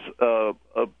there was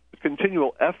a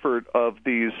continual effort of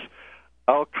these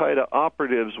al-Qaeda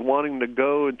operatives wanting to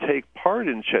go and take part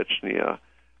in Chechnya.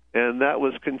 And that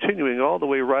was continuing all the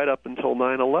way right up until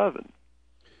 9/11.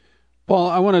 Paul,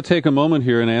 I want to take a moment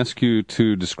here and ask you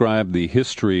to describe the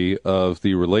history of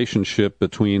the relationship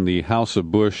between the House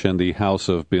of Bush and the House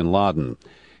of bin Laden.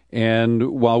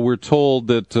 And while we're told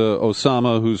that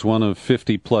Osama, who's one of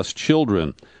 50-plus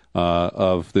children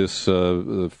of this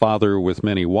father with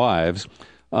many wives,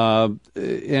 and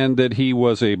that he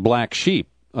was a black sheep,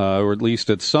 or at least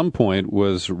at some point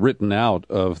was written out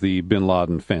of the bin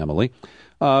Laden family,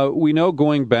 we know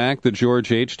going back that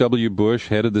George H.W. Bush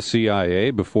headed the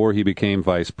CIA before he became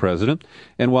vice president,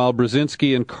 and while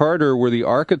Brzezinski and Carter were the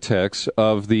architects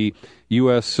of the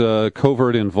U.S.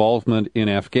 Covert involvement in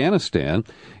Afghanistan,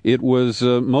 it was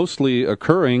mostly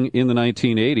occurring in the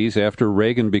 1980s after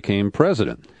Reagan became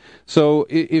president. So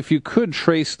if you could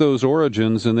trace those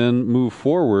origins and then move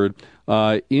forward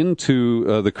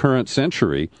into the current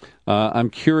century, I'm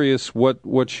curious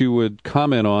what you would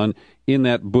comment on in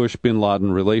that Bush-bin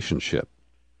Laden relationship.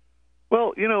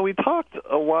 Well, we talked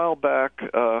a while back,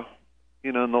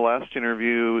 in the last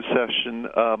interview session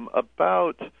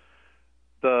about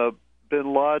the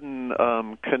bin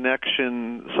Laden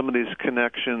connection, some of these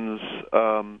connections.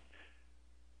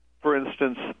 For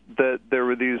instance, that there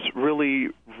were these really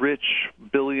rich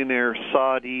billionaire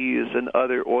Saudis and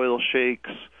other oil sheikhs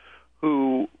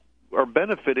who are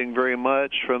benefiting very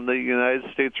much from the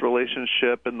United States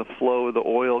relationship and the flow of the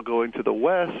oil going to the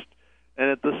West, and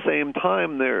at the same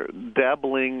time they're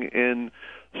dabbling in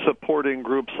supporting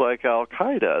groups like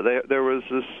Al-Qaeda. There was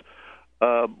this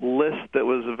list that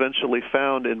was eventually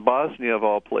found in Bosnia, of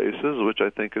all places, which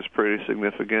I think is pretty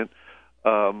significant,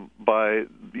 by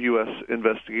U.S.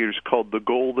 investigators, called the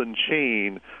Golden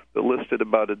Chain, that listed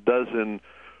about a dozen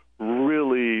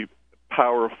really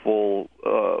powerful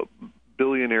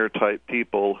billionaire-type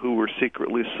people who were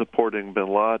secretly supporting bin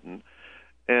Laden.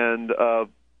 And,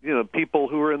 people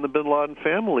who were in the bin Laden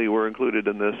family were included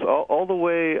in this. All the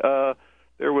way,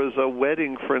 there was a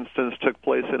wedding, for instance, took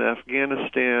place in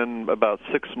Afghanistan about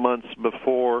 6 months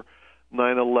before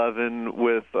 9/11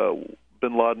 with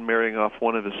bin Laden marrying off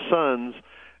one of his sons,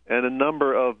 and a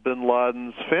number of bin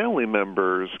Laden's family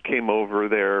members came over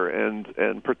there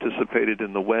and participated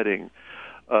in the wedding.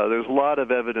 There's a lot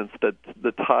of evidence that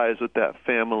the ties with that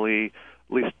family,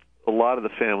 at least a lot of the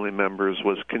family members,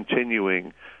 was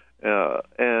continuing.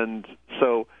 And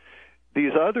so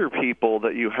these other people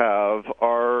that you have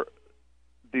are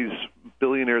these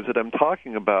billionaires that I'm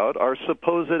talking about are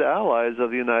supposed allies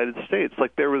of the United States.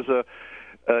 Like there was a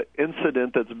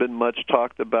incident that's been much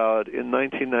talked about in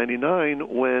 1999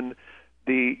 when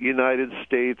the United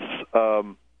States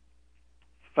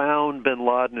found bin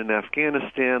Laden in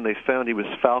Afghanistan. They found he was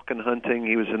falcon hunting.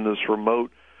 He was in this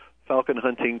remote falcon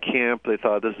hunting camp. They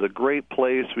thought, this is a great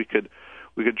place. We could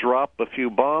drop a few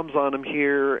bombs on him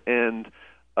here, and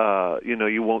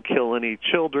you won't kill any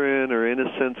children or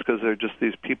innocents because they're just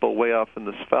these people way off in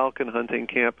this falcon hunting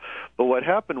camp. But what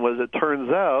happened was, it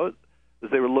turns out, as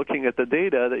they were looking at the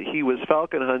data, that he was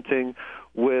falcon hunting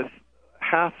with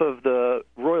half of the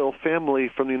royal family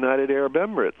from the United Arab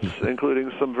Emirates,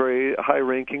 including some very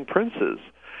high-ranking princes.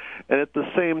 And at the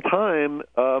same time,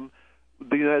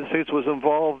 the United States was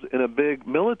involved in a big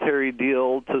military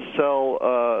deal to sell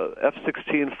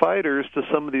F-16 fighters to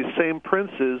some of these same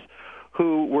princes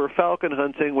who were falcon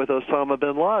hunting with Osama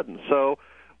bin Laden. So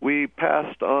we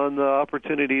passed on the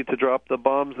opportunity to drop the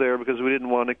bombs there because we didn't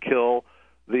want to kill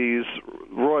these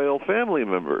royal family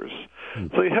members.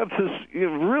 So you have this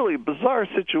really bizarre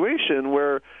situation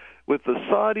where, with the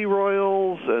Saudi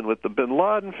royals and with the bin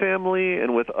Laden family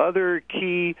and with other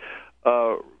key,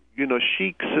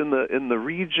 sheiks in the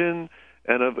region,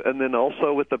 and then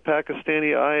also with the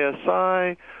Pakistani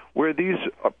ISI, where these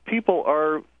people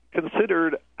are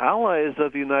considered allies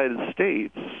of the United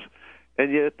States,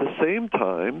 and yet at the same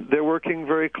time they're working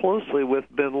very closely with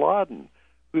bin Laden,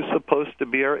 who's supposed to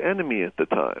be our enemy at the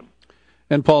time.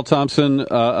 And Paul Thompson,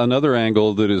 another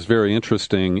angle that is very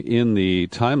interesting in the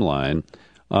timeline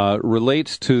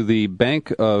relates to the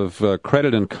Bank of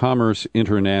Credit and Commerce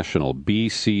International,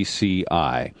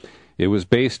 BCCI. It was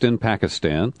based in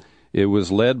Pakistan. It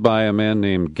was led by a man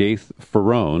named Gaith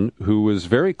Farone, who was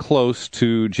very close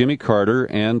to Jimmy Carter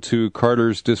and to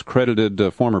Carter's discredited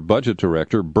former budget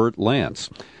director, Burt Lance.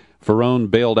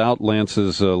 Farone bailed out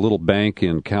Lance's little bank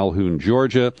in Calhoun,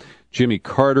 Georgia. Jimmy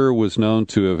Carter was known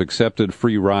to have accepted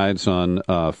free rides on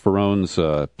Farone's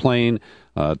plane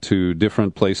to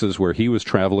different places where he was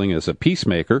traveling as a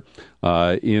peacemaker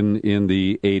in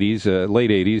the 80s,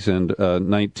 late 80s and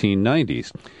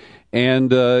 1990s.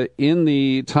 And in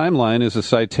the timeline is a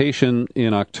citation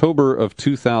in October of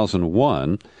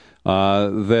 2001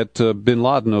 that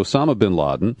Osama bin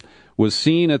Laden, was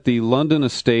seen at the London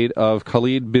estate of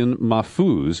Khalid bin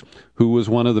Mahfouz, who was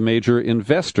one of the major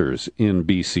investors in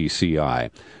BCCI.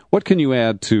 What can you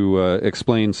add to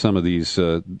explain some of these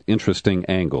interesting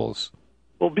angles?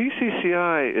 Well,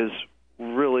 BCCI is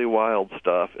really wild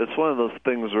stuff. It's one of those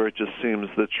things where it just seems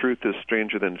the truth is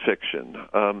stranger than fiction.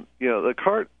 The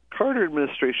Carter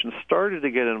administration started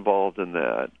to get involved in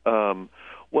that.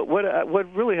 What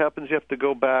really happens, you have to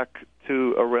go back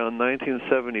to around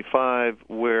 1975,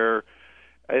 where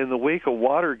in the wake of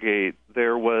Watergate,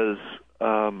 there was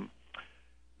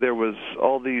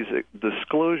all these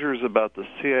disclosures about the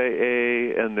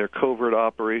CIA and their covert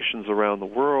operations around the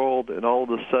world, and all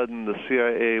of a sudden the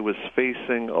CIA was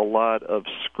facing a lot of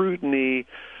scrutiny,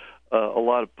 a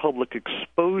lot of public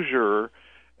exposure,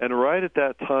 and right at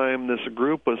that time this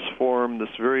group was formed,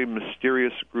 this very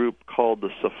mysterious group called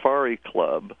the Safari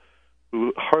Club,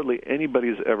 who hardly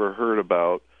anybody's ever heard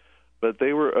about, but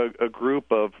they were a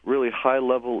group of really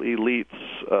high-level elites,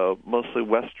 mostly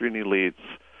Western elites,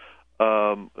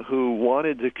 who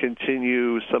wanted to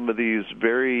continue some of these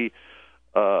very,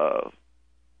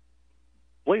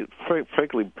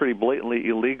 frankly, pretty blatantly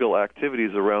illegal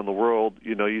activities around the world.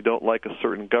 You know, you don't like a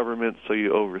certain government, so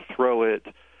you overthrow it.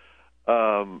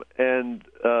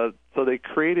 So they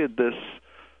created this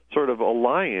sort of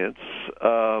alliance.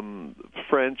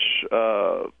 French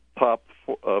top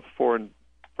foreign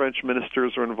French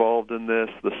ministers are involved in this.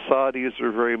 The Saudis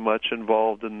are very much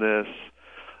involved in this.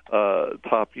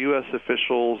 Top U.S.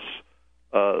 officials,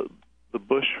 the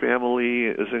Bush family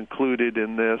is included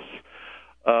in this.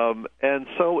 And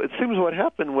so it seems what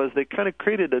happened was they kind of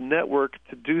created a network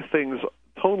to do things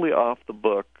totally off the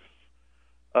books.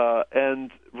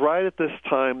 And right at this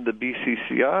time, the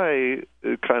BCCI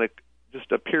kind of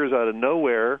just appears out of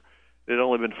nowhere. It had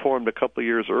only been formed a couple of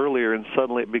years earlier, and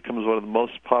suddenly it becomes one of the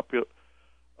most popular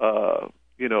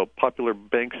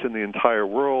banks in the entire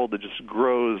world. It just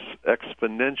grows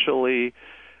exponentially,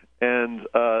 and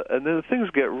then things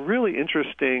get really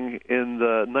interesting in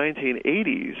the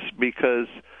 1980s because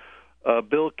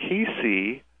Bill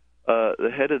Casey,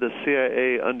 the head of the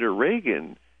CIA under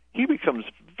Reagan, he becomes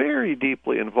very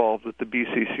deeply involved with the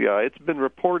BCCI. It's been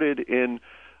reported in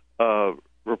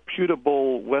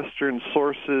reputable Western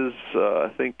sources. I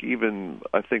think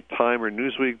Time or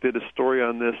Newsweek did a story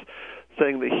on this,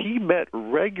 saying that he met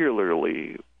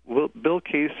regularly, Bill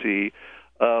Casey,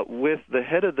 with the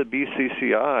head of the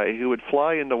BCCI, who would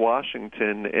fly into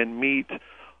Washington and meet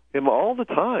him all the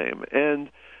time. And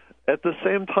at the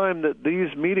same time that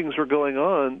these meetings were going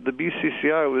on, the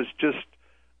BCCI was just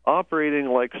operating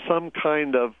like some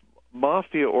kind of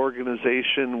mafia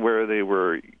organization where they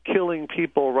were killing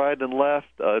people right and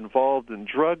left, involved in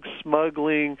drug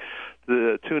smuggling to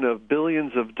the tune of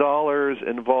billions of dollars,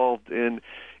 involved in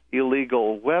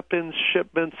illegal weapons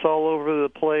shipments all over the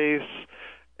place.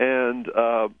 And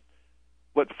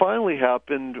what finally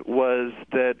happened was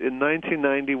that in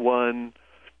 1991,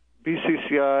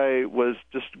 BCCI was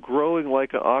just growing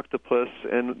like an octopus,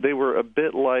 and they were a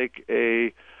bit like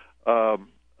a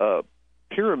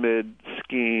pyramid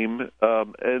scheme,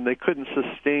 and they couldn't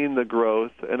sustain the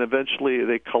growth, and eventually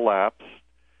they collapsed,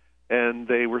 and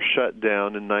they were shut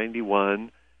down in 91.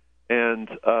 And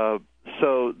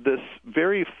so this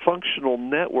very functional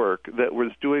network that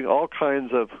was doing all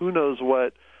kinds of who knows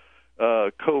what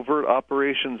covert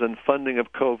operations and funding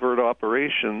of covert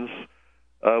operations.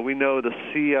 We know the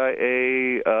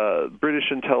CIA,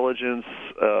 British intelligence,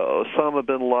 Osama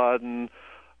bin Laden,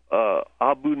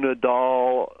 Abu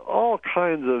Nadal, all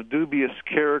kinds of dubious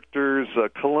characters,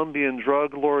 Colombian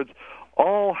drug lords,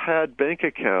 all had bank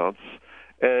accounts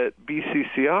at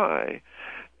BCCI.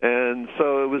 And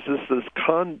so it was just this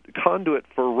conduit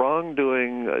for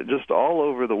wrongdoing just all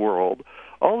over the world.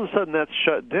 All of a sudden that's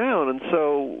shut down, and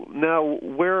so now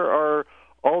where are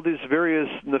all these various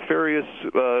nefarious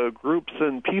groups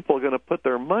and people going to put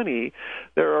their money?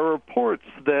 There are reports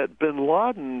that bin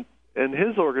Laden and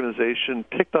his organization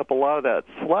picked up a lot of that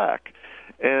slack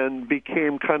and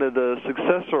became kind of the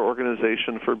successor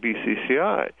organization for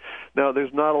BCCI. Now,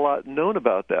 there's not a lot known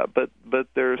about that, but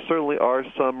there certainly are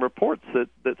some reports that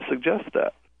suggest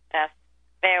that. That's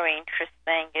very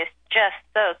interesting. It's just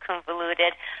so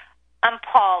convoluted.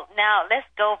 Paul, now let's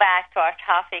go back to our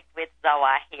topic with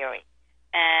Zawahiri.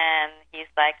 And he's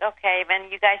like, okay,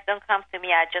 when you guys don't come to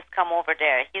me, I just come over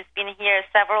there. He's been here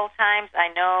several times.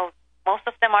 I know most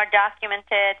of them are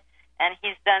documented, and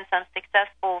he's done some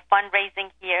successful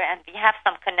fundraising here, and we have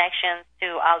some connections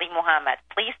to Ali Muhammad.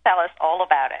 Please tell us all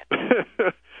about it.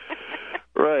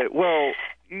 Right. Well,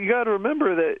 you got to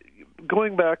remember that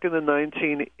going back in the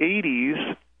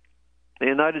 1980s, The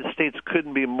United States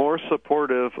couldn't be more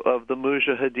supportive of the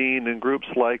Mujahideen and groups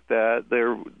like that.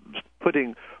 They're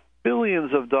putting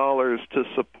billions of dollars to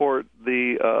support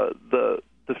the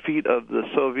defeat of the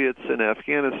Soviets in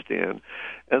Afghanistan.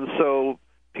 And so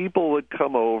people would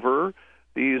come over,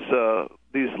 these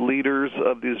leaders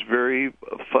of these very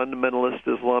fundamentalist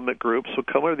Islamic groups would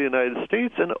come over to the United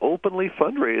States and openly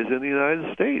fundraise in the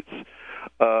United States.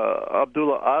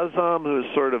 Abdullah Azam, who is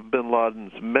sort of bin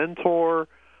Laden's mentor,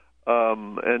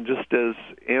 and just as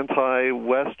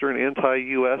anti-Western,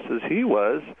 anti-U.S. as he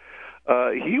was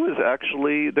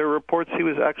actually, there are reports he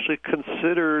was actually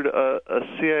considered a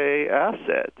CIA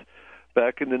asset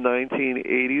back in the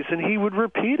 1980s, and he would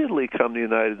repeatedly come to the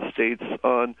United States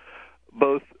on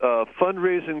both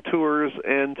fundraising tours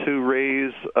and to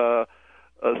raise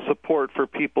support for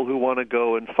people who want to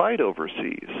go and fight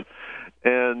overseas.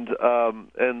 And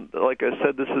like I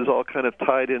said, this is all kind of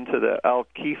tied into the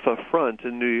Al-Qifa Front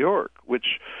in New York,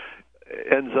 which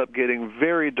ends up getting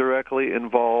very directly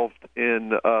involved in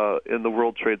the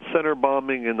World Trade Center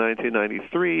bombing in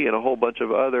 1993 and a whole bunch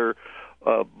of other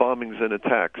bombings and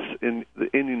attacks in the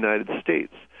United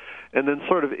States. And then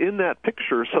sort of in that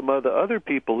picture, some of the other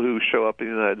people who show up in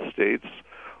the United States,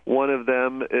 one of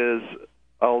them is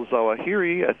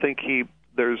al-Zawahiri. I think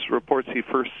there's reports he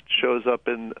first shows up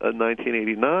in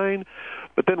 1989.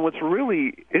 But then what's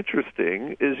really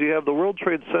interesting is you have the World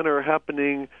Trade Center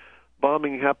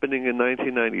bombing happening in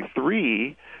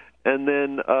 1993, and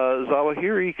then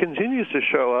Zawahiri continues to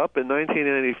show up in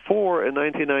 1994 and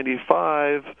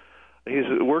 1995. He's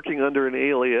working under an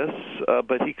alias,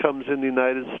 but he comes in the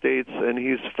United States and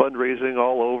he's fundraising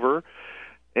all over.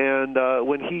 And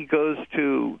when he goes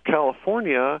to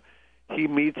California, he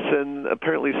meets and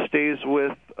apparently stays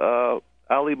with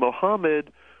Ali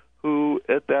Mohammed, who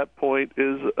at that point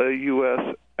is a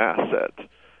U.S. asset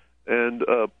and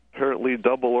apparently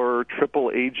double or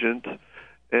triple agent,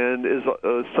 and is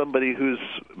somebody who's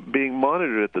being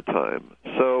monitored at the time.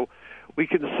 So we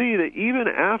can see that even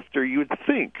after, you would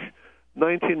think,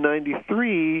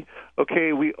 1993,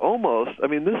 okay,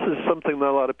 this is something that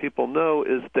a lot of people know,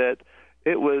 is that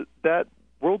that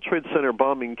World Trade Center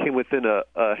bombing came within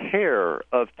a hair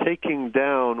of taking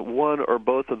down one or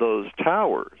both of those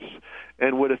towers,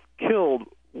 and would have killed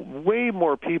way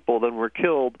more people than were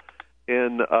killed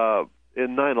in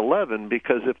 9/11,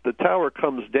 because if the tower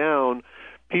comes down,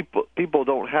 people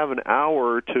don't have an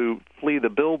hour to flee the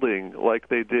building like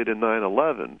they did in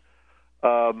 9/11.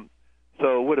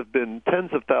 So it would have been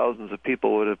tens of thousands of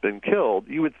people would have been killed.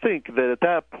 You would think that at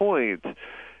that point,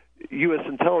 U.S.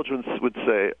 intelligence would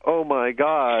say, oh, my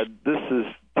God, this is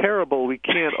terrible. We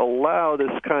can't allow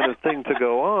this kind of thing to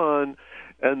go on.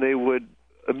 And they would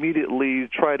immediately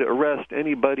try to arrest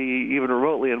anybody even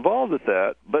remotely involved with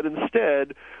that. But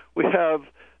instead, we have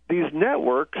these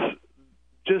networks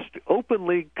just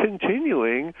openly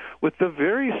continuing with the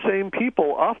very same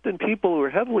people, often people who are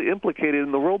heavily implicated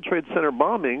in the World Trade Center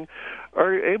bombing,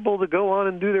 are able to go on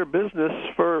and do their business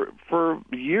for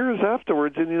years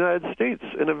afterwards in the United States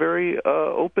in a very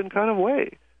open kind of way.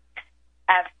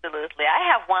 Absolutely. I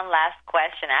have one last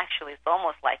question. Actually, it's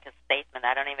almost like a statement.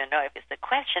 I don't even know if it's a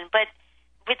question. But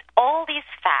with all these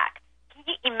facts, can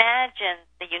you imagine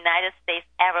the United States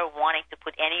ever wanting to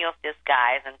put any of these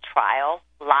guys in trial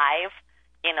live?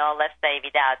 Let's say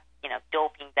without,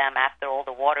 doping them after all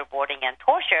the waterboarding and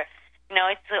torture.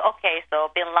 It's okay,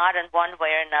 so bin Laden one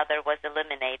way or another was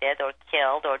eliminated or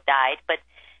killed or died. But,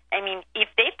 if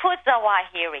they put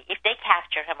Zawahiri, if they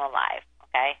capture him alive,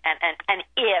 okay, and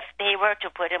if they were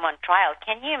to put him on trial,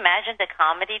 can you imagine the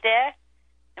comedy there?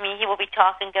 He will be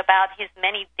talking about his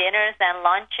many dinners and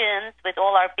luncheons with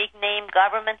all our big-name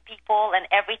government people and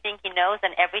everything he knows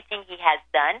and everything he has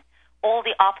done, all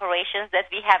the operations that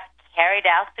we have carried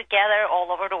out together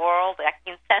all over the world, like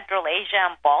in Central Asia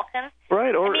and Balkans.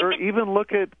 Right, or even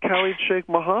look at Khalid Sheikh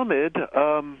Mohammed.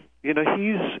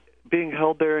 He's being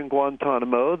held there in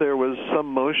Guantanamo. There was some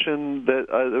motion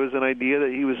that there was an idea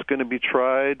that he was going to be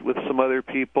tried with some other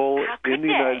people in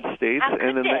the United States,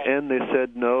 and in the end they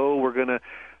said, no, we're going to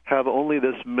have only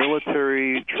this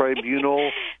military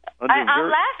tribunal. I'm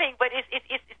laughing, but it's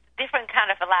a different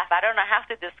kind of a laugh. I don't know how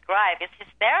to describe. It's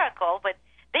hysterical, but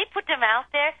they put them out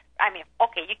there.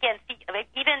 Okay, you can see,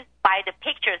 even by the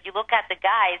pictures, you look at the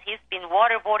guys, he's been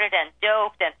waterboarded and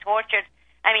doped and tortured.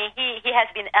 He has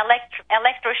been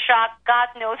electroshocked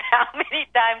God knows how many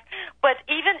times. But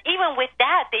even with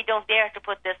that, they don't dare to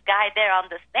put this guy there on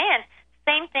the stand.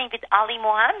 Same thing with Ali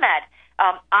Mohammed.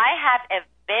 I have a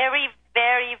very,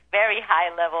 very, very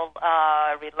high-level,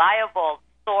 reliable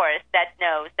source that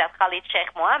knows that Khalid Sheikh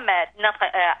Mohammed,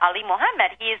 Ali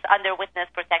Mohammed, he is under witness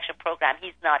protection program.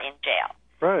 He's not in jail.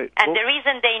 Right. And the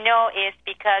reason they know is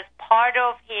because part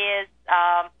of his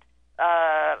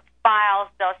files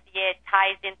dossier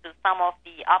ties into some of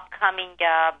the upcoming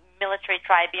military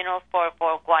tribunals for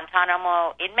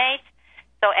Guantanamo inmates.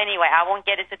 So anyway, I won't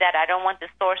get into that. I don't want the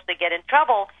source to get in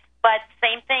trouble. But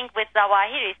same thing with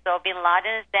Zawahiri. So bin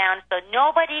Laden is down. So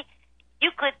nobody, you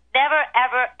could never,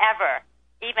 ever, ever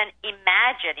even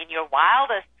imagine in your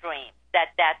wildest dreams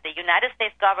that the United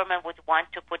States government would want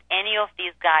to put any of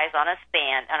these guys on a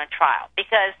stand, on a trial.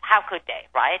 Because how could they,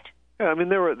 right? Yeah, I mean,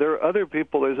 there are other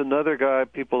people. There's another guy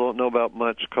people don't know about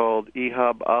much called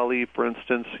Ihab Ali, for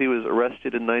instance. He was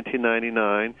arrested in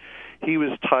 1999. He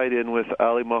was tied in with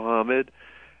Ali Mohammed.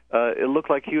 It looked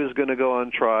like he was going to go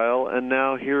on trial, and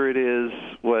now here it is,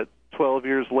 12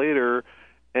 years later,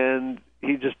 and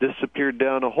he just disappeared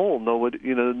down a hole. Nobody,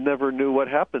 never knew what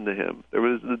happened to him.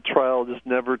 The trial just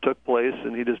never took place,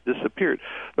 and he just disappeared.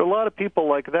 There are a lot of people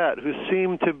like that who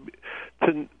seem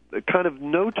to kind of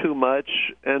know too much,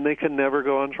 and they can never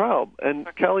go on trial. And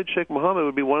Khalid Sheikh Mohammed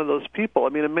would be one of those people. I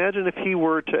mean, imagine if he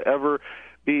were to ever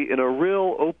be in a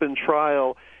real open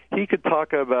trial. He could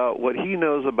talk about what he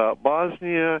knows about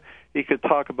Bosnia. He could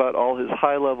talk about all his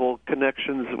high-level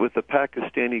connections with the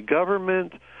Pakistani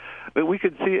government. But we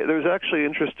could see there's actually an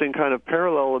interesting kind of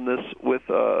parallel in this with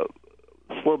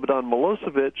Slobodan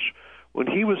Milosevic. When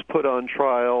he was put on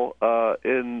trial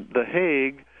in The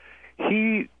Hague,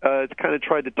 he kind of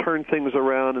tried to turn things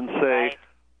around and say,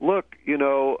 look,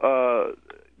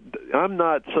 I'm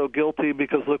not so guilty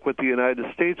because look what the United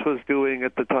States was doing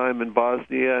at the time in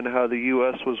Bosnia and how the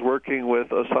U.S. was working with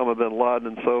Osama bin Laden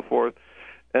and so forth.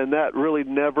 And that really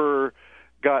never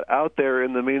got out there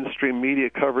in the mainstream media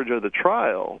coverage of the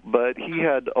trial. But he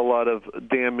had a lot of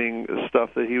damning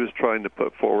stuff that he was trying to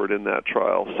put forward in that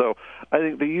trial. So I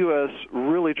think the U.S.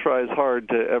 really tries hard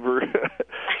to ever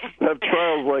have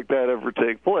trials like that ever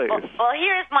take place. Well,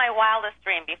 here's my wildest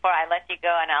dream before I let you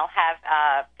go, and I'll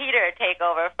have Peter take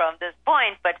over from this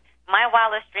point. But my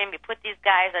wildest dream, we put these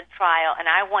guys on trial, and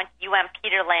I want you and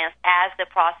Peter Lance as the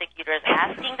prosecutors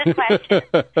asking the questions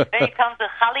when it comes to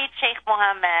Khalid Sheikh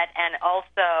Mohammed and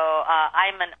also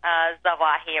Ayman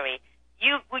Zawahiri.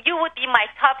 You would be my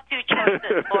top two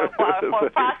choices for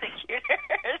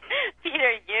prosecutors.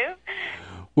 Peter, you?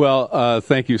 Well,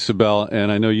 thank you, Sibel,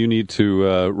 and I know you need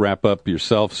to wrap up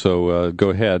yourself, so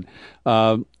go ahead.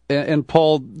 And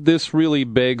Paul, this really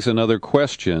begs another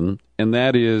question, and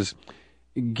that is,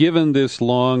 given this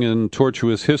long and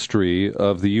tortuous history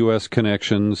of the U.S.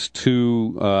 connections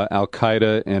to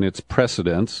al-Qaeda and its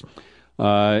precedents,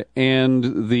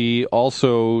 and the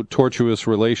also tortuous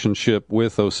relationship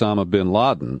with Osama bin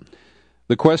Laden,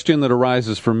 the question that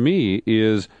arises for me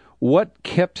is, what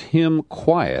kept him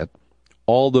quiet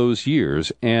all those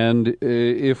years? And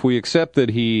if we accept that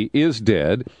he is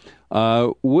dead,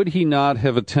 would he not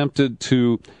have attempted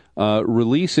to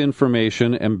release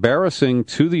information embarrassing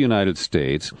to the United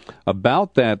States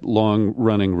about that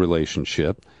long-running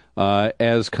relationship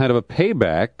as kind of a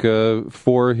payback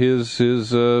for his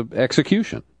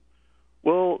execution?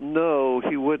 Well, no,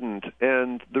 he wouldn't.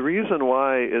 And the reason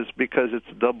why is because it's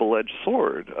a double-edged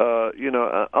sword.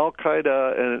 Al-Qaeda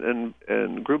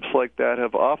and groups like that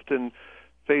have often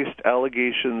faced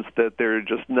allegations that they're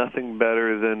just nothing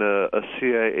better than a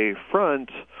CIA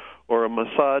front or a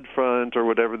Mossad front or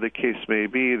whatever the case may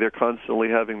be. They're constantly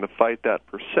having to fight that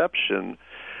perception.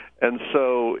 And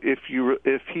so if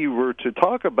he were to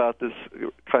talk about this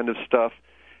kind of stuff,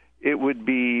 it would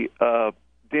be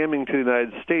damning to the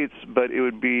United States, but it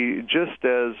would be just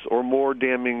as or more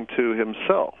damning to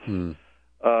himself.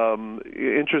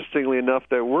 Interestingly enough,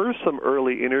 there were some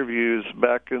early interviews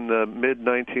back in the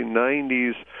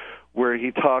mid-1990s where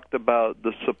he talked about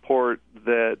the support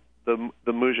that the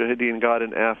Mujahideen got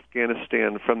in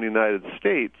Afghanistan from the United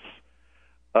States.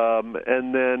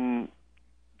 And then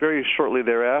very shortly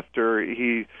thereafter,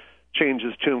 he changed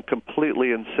his tune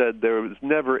completely and said there was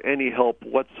never any help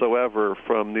whatsoever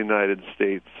from the United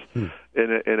States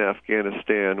in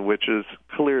Afghanistan, which is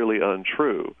clearly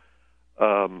untrue.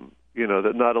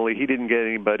 That not only he didn't get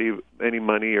any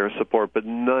money or support, but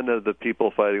none of the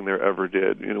people fighting there ever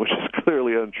did, which is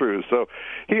clearly untrue. So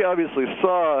he obviously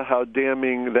saw how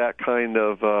damning that kind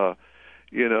of,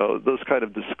 those kind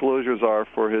of disclosures are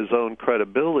for his own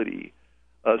credibility.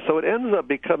 So it ends up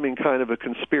becoming kind of a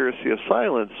conspiracy of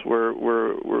silence where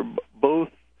both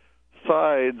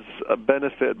sides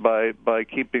benefit by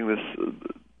keeping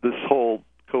this whole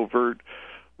covert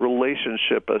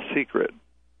relationship a secret.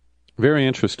 Very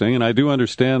interesting, and I do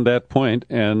understand that point,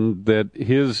 and that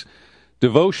his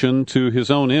devotion to his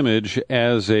own image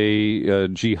as a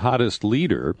jihadist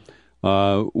leader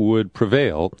would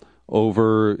prevail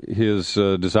over his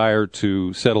desire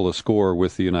to settle a score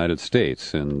with the United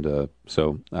States. And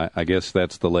so I guess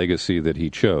that's the legacy that he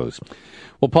chose.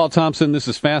 Well, Paul Thompson, this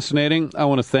is fascinating. I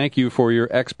want to thank you for your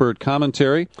expert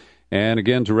commentary. And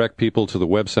again, direct people to the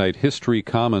website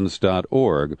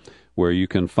historycommons.org, where you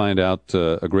can find out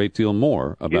a great deal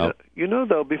more about...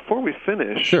 though, before we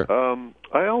finish, sure.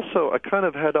 I kind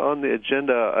of had on the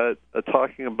agenda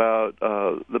talking about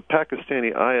the Pakistani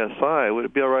ISI. Would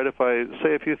it be all right if I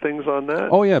say a few things on that?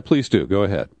 Oh, yeah, please do. Go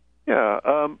ahead. Yeah.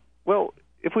 Well,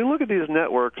 if we look at these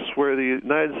networks where the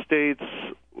United States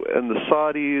and the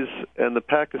Saudis and the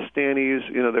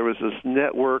Pakistanis, there was this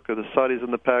network of the Saudis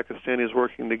and the Pakistanis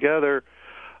working together,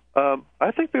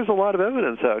 I think there's a lot of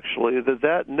evidence, actually,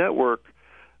 that network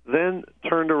then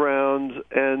turned around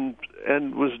and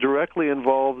was directly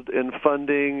involved in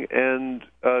funding and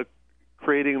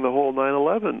creating the whole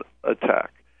 9/11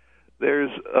 attack.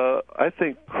 There's, I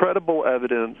think, credible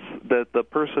evidence that the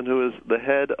person who is the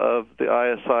head of the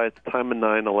ISI at the time of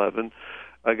 9/11,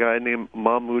 a guy named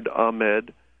Mahmoud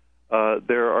Ahmed,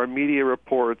 there are media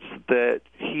reports that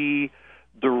he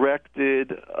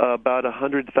directed about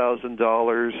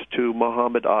 $100,000 to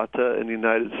Mohammed Atta in the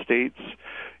United States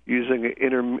using an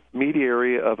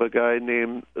intermediary of a guy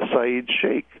named Saeed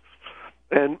Sheikh.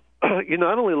 And you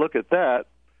not only look at that,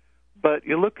 but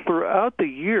you look throughout the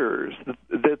years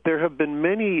that there have been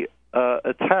many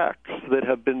attacks that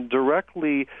have been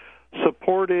directly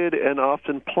supported and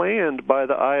often planned by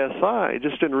the ISI.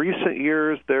 Just in recent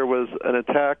years, there was an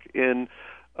attack in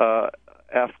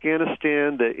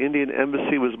Afghanistan. The Indian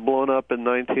embassy was blown up in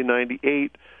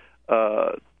 1998.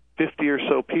 50 or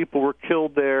so people were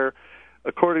killed there.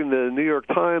 According to the New York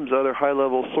Times, other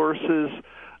high-level sources,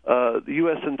 the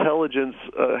U.S. intelligence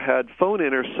had phone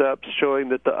intercepts showing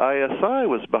that the ISI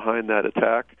was behind that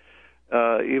attack,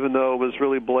 even though it was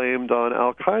really blamed on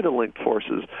al-Qaeda-linked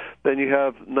forces. Then you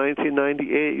have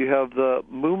 1998, you have the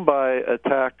Mumbai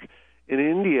attack in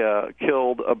India,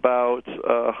 killed about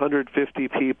 150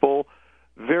 people.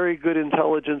 Very good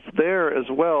intelligence there as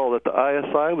well that the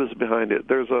ISI was behind it.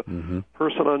 There's a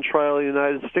person on trial in the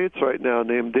United States right now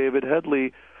named David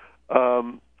Headley,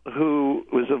 who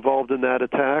was involved in that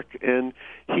attack, and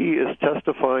he is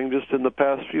testifying just in the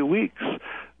past few weeks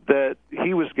that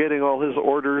he was getting all his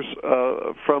orders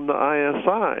from the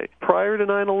ISI. Prior to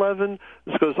 9/11,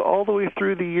 this goes all the way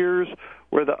through the years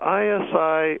where the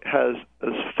ISI has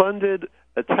funded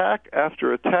attack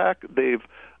after attack. They've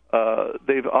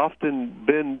often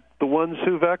been the ones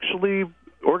who've actually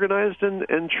organized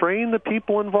and trained the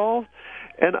people involved.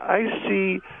 And I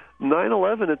see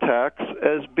 9/11 attacks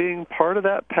as being part of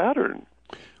that pattern.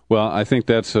 Well, I think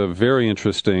that's a very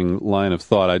interesting line of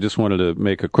thought. I just wanted to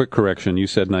make a quick correction. You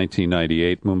said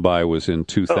 1998. Mumbai was in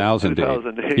 2008.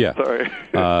 2008, yeah. Sorry.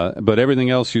 But everything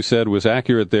else you said was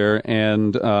accurate there.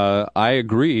 And I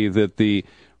agree that the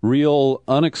real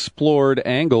unexplored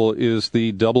angle is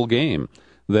the double game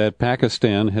that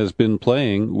Pakistan has been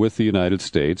playing with the United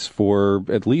States for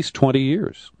at least 20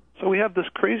 years. So we have this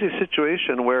crazy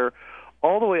situation where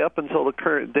all the way up until the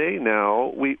current day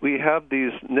now, we have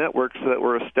these networks that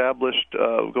were established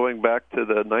going back to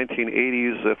the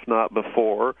 1980s, if not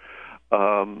before,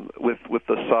 with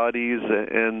the Saudis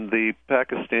and the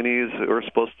Pakistanis, who are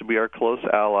supposed to be our close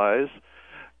allies.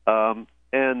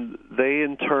 And they,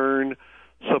 in turn,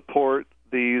 support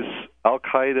these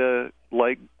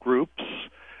al-Qaeda-like groups.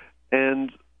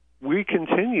 And we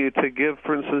continue to give,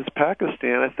 for instance,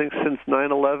 Pakistan, I think since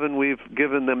 9/11, we've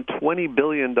given them $20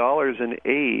 billion in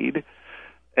aid,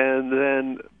 and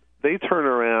then they turn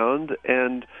around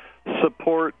and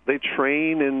support, they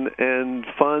train and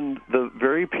fund the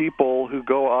very people who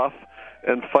go off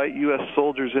and fight U.S.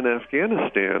 soldiers in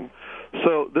Afghanistan.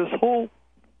 So this whole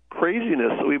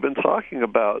craziness that we've been talking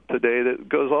about today that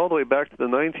goes all the way back to the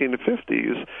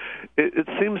 1950s, it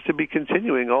seems to be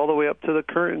continuing all the way up to the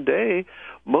current day.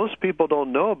 Most people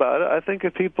don't know about it. I think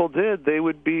if people did, they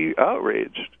would be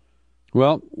outraged.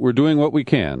 Well, we're doing what we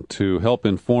can to help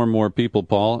inform more people,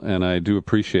 Paul, and I do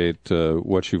appreciate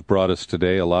what you've brought us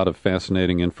today, a lot of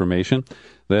fascinating information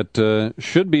that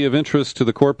should be of interest to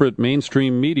the corporate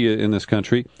mainstream media in this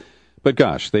country. But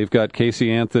gosh, they've got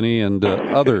Casey Anthony and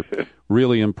other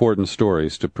really important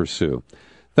stories to pursue.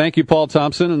 Thank you, Paul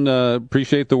Thompson, and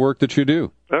appreciate the work that you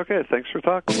do. Okay, thanks for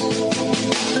talking.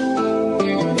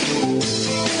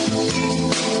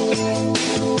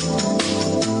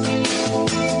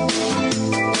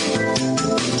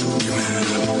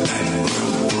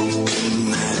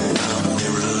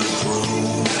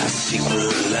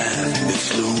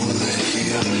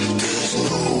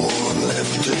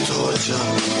 Give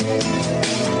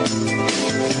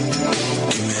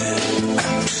me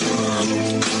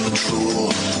absolute control.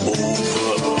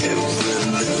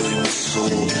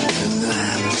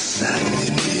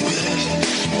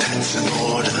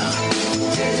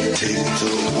 the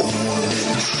only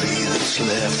tree that's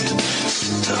left,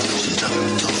 stuffed up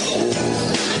the hole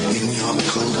in your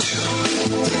culture.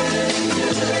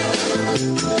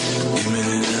 Give me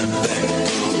that back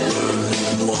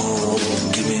burning wall,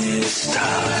 give me a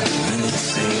star and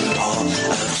St. Paul.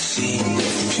 I've seen the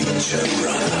future,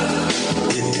 brother.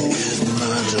 It is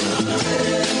murder.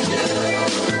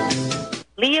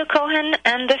 Leo Cohen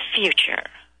and the future.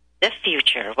 The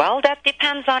future. Well, that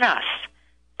depends on us.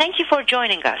 Thank you for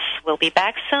joining us. We'll be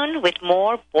back soon with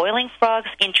more Boiling Frogs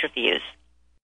interviews.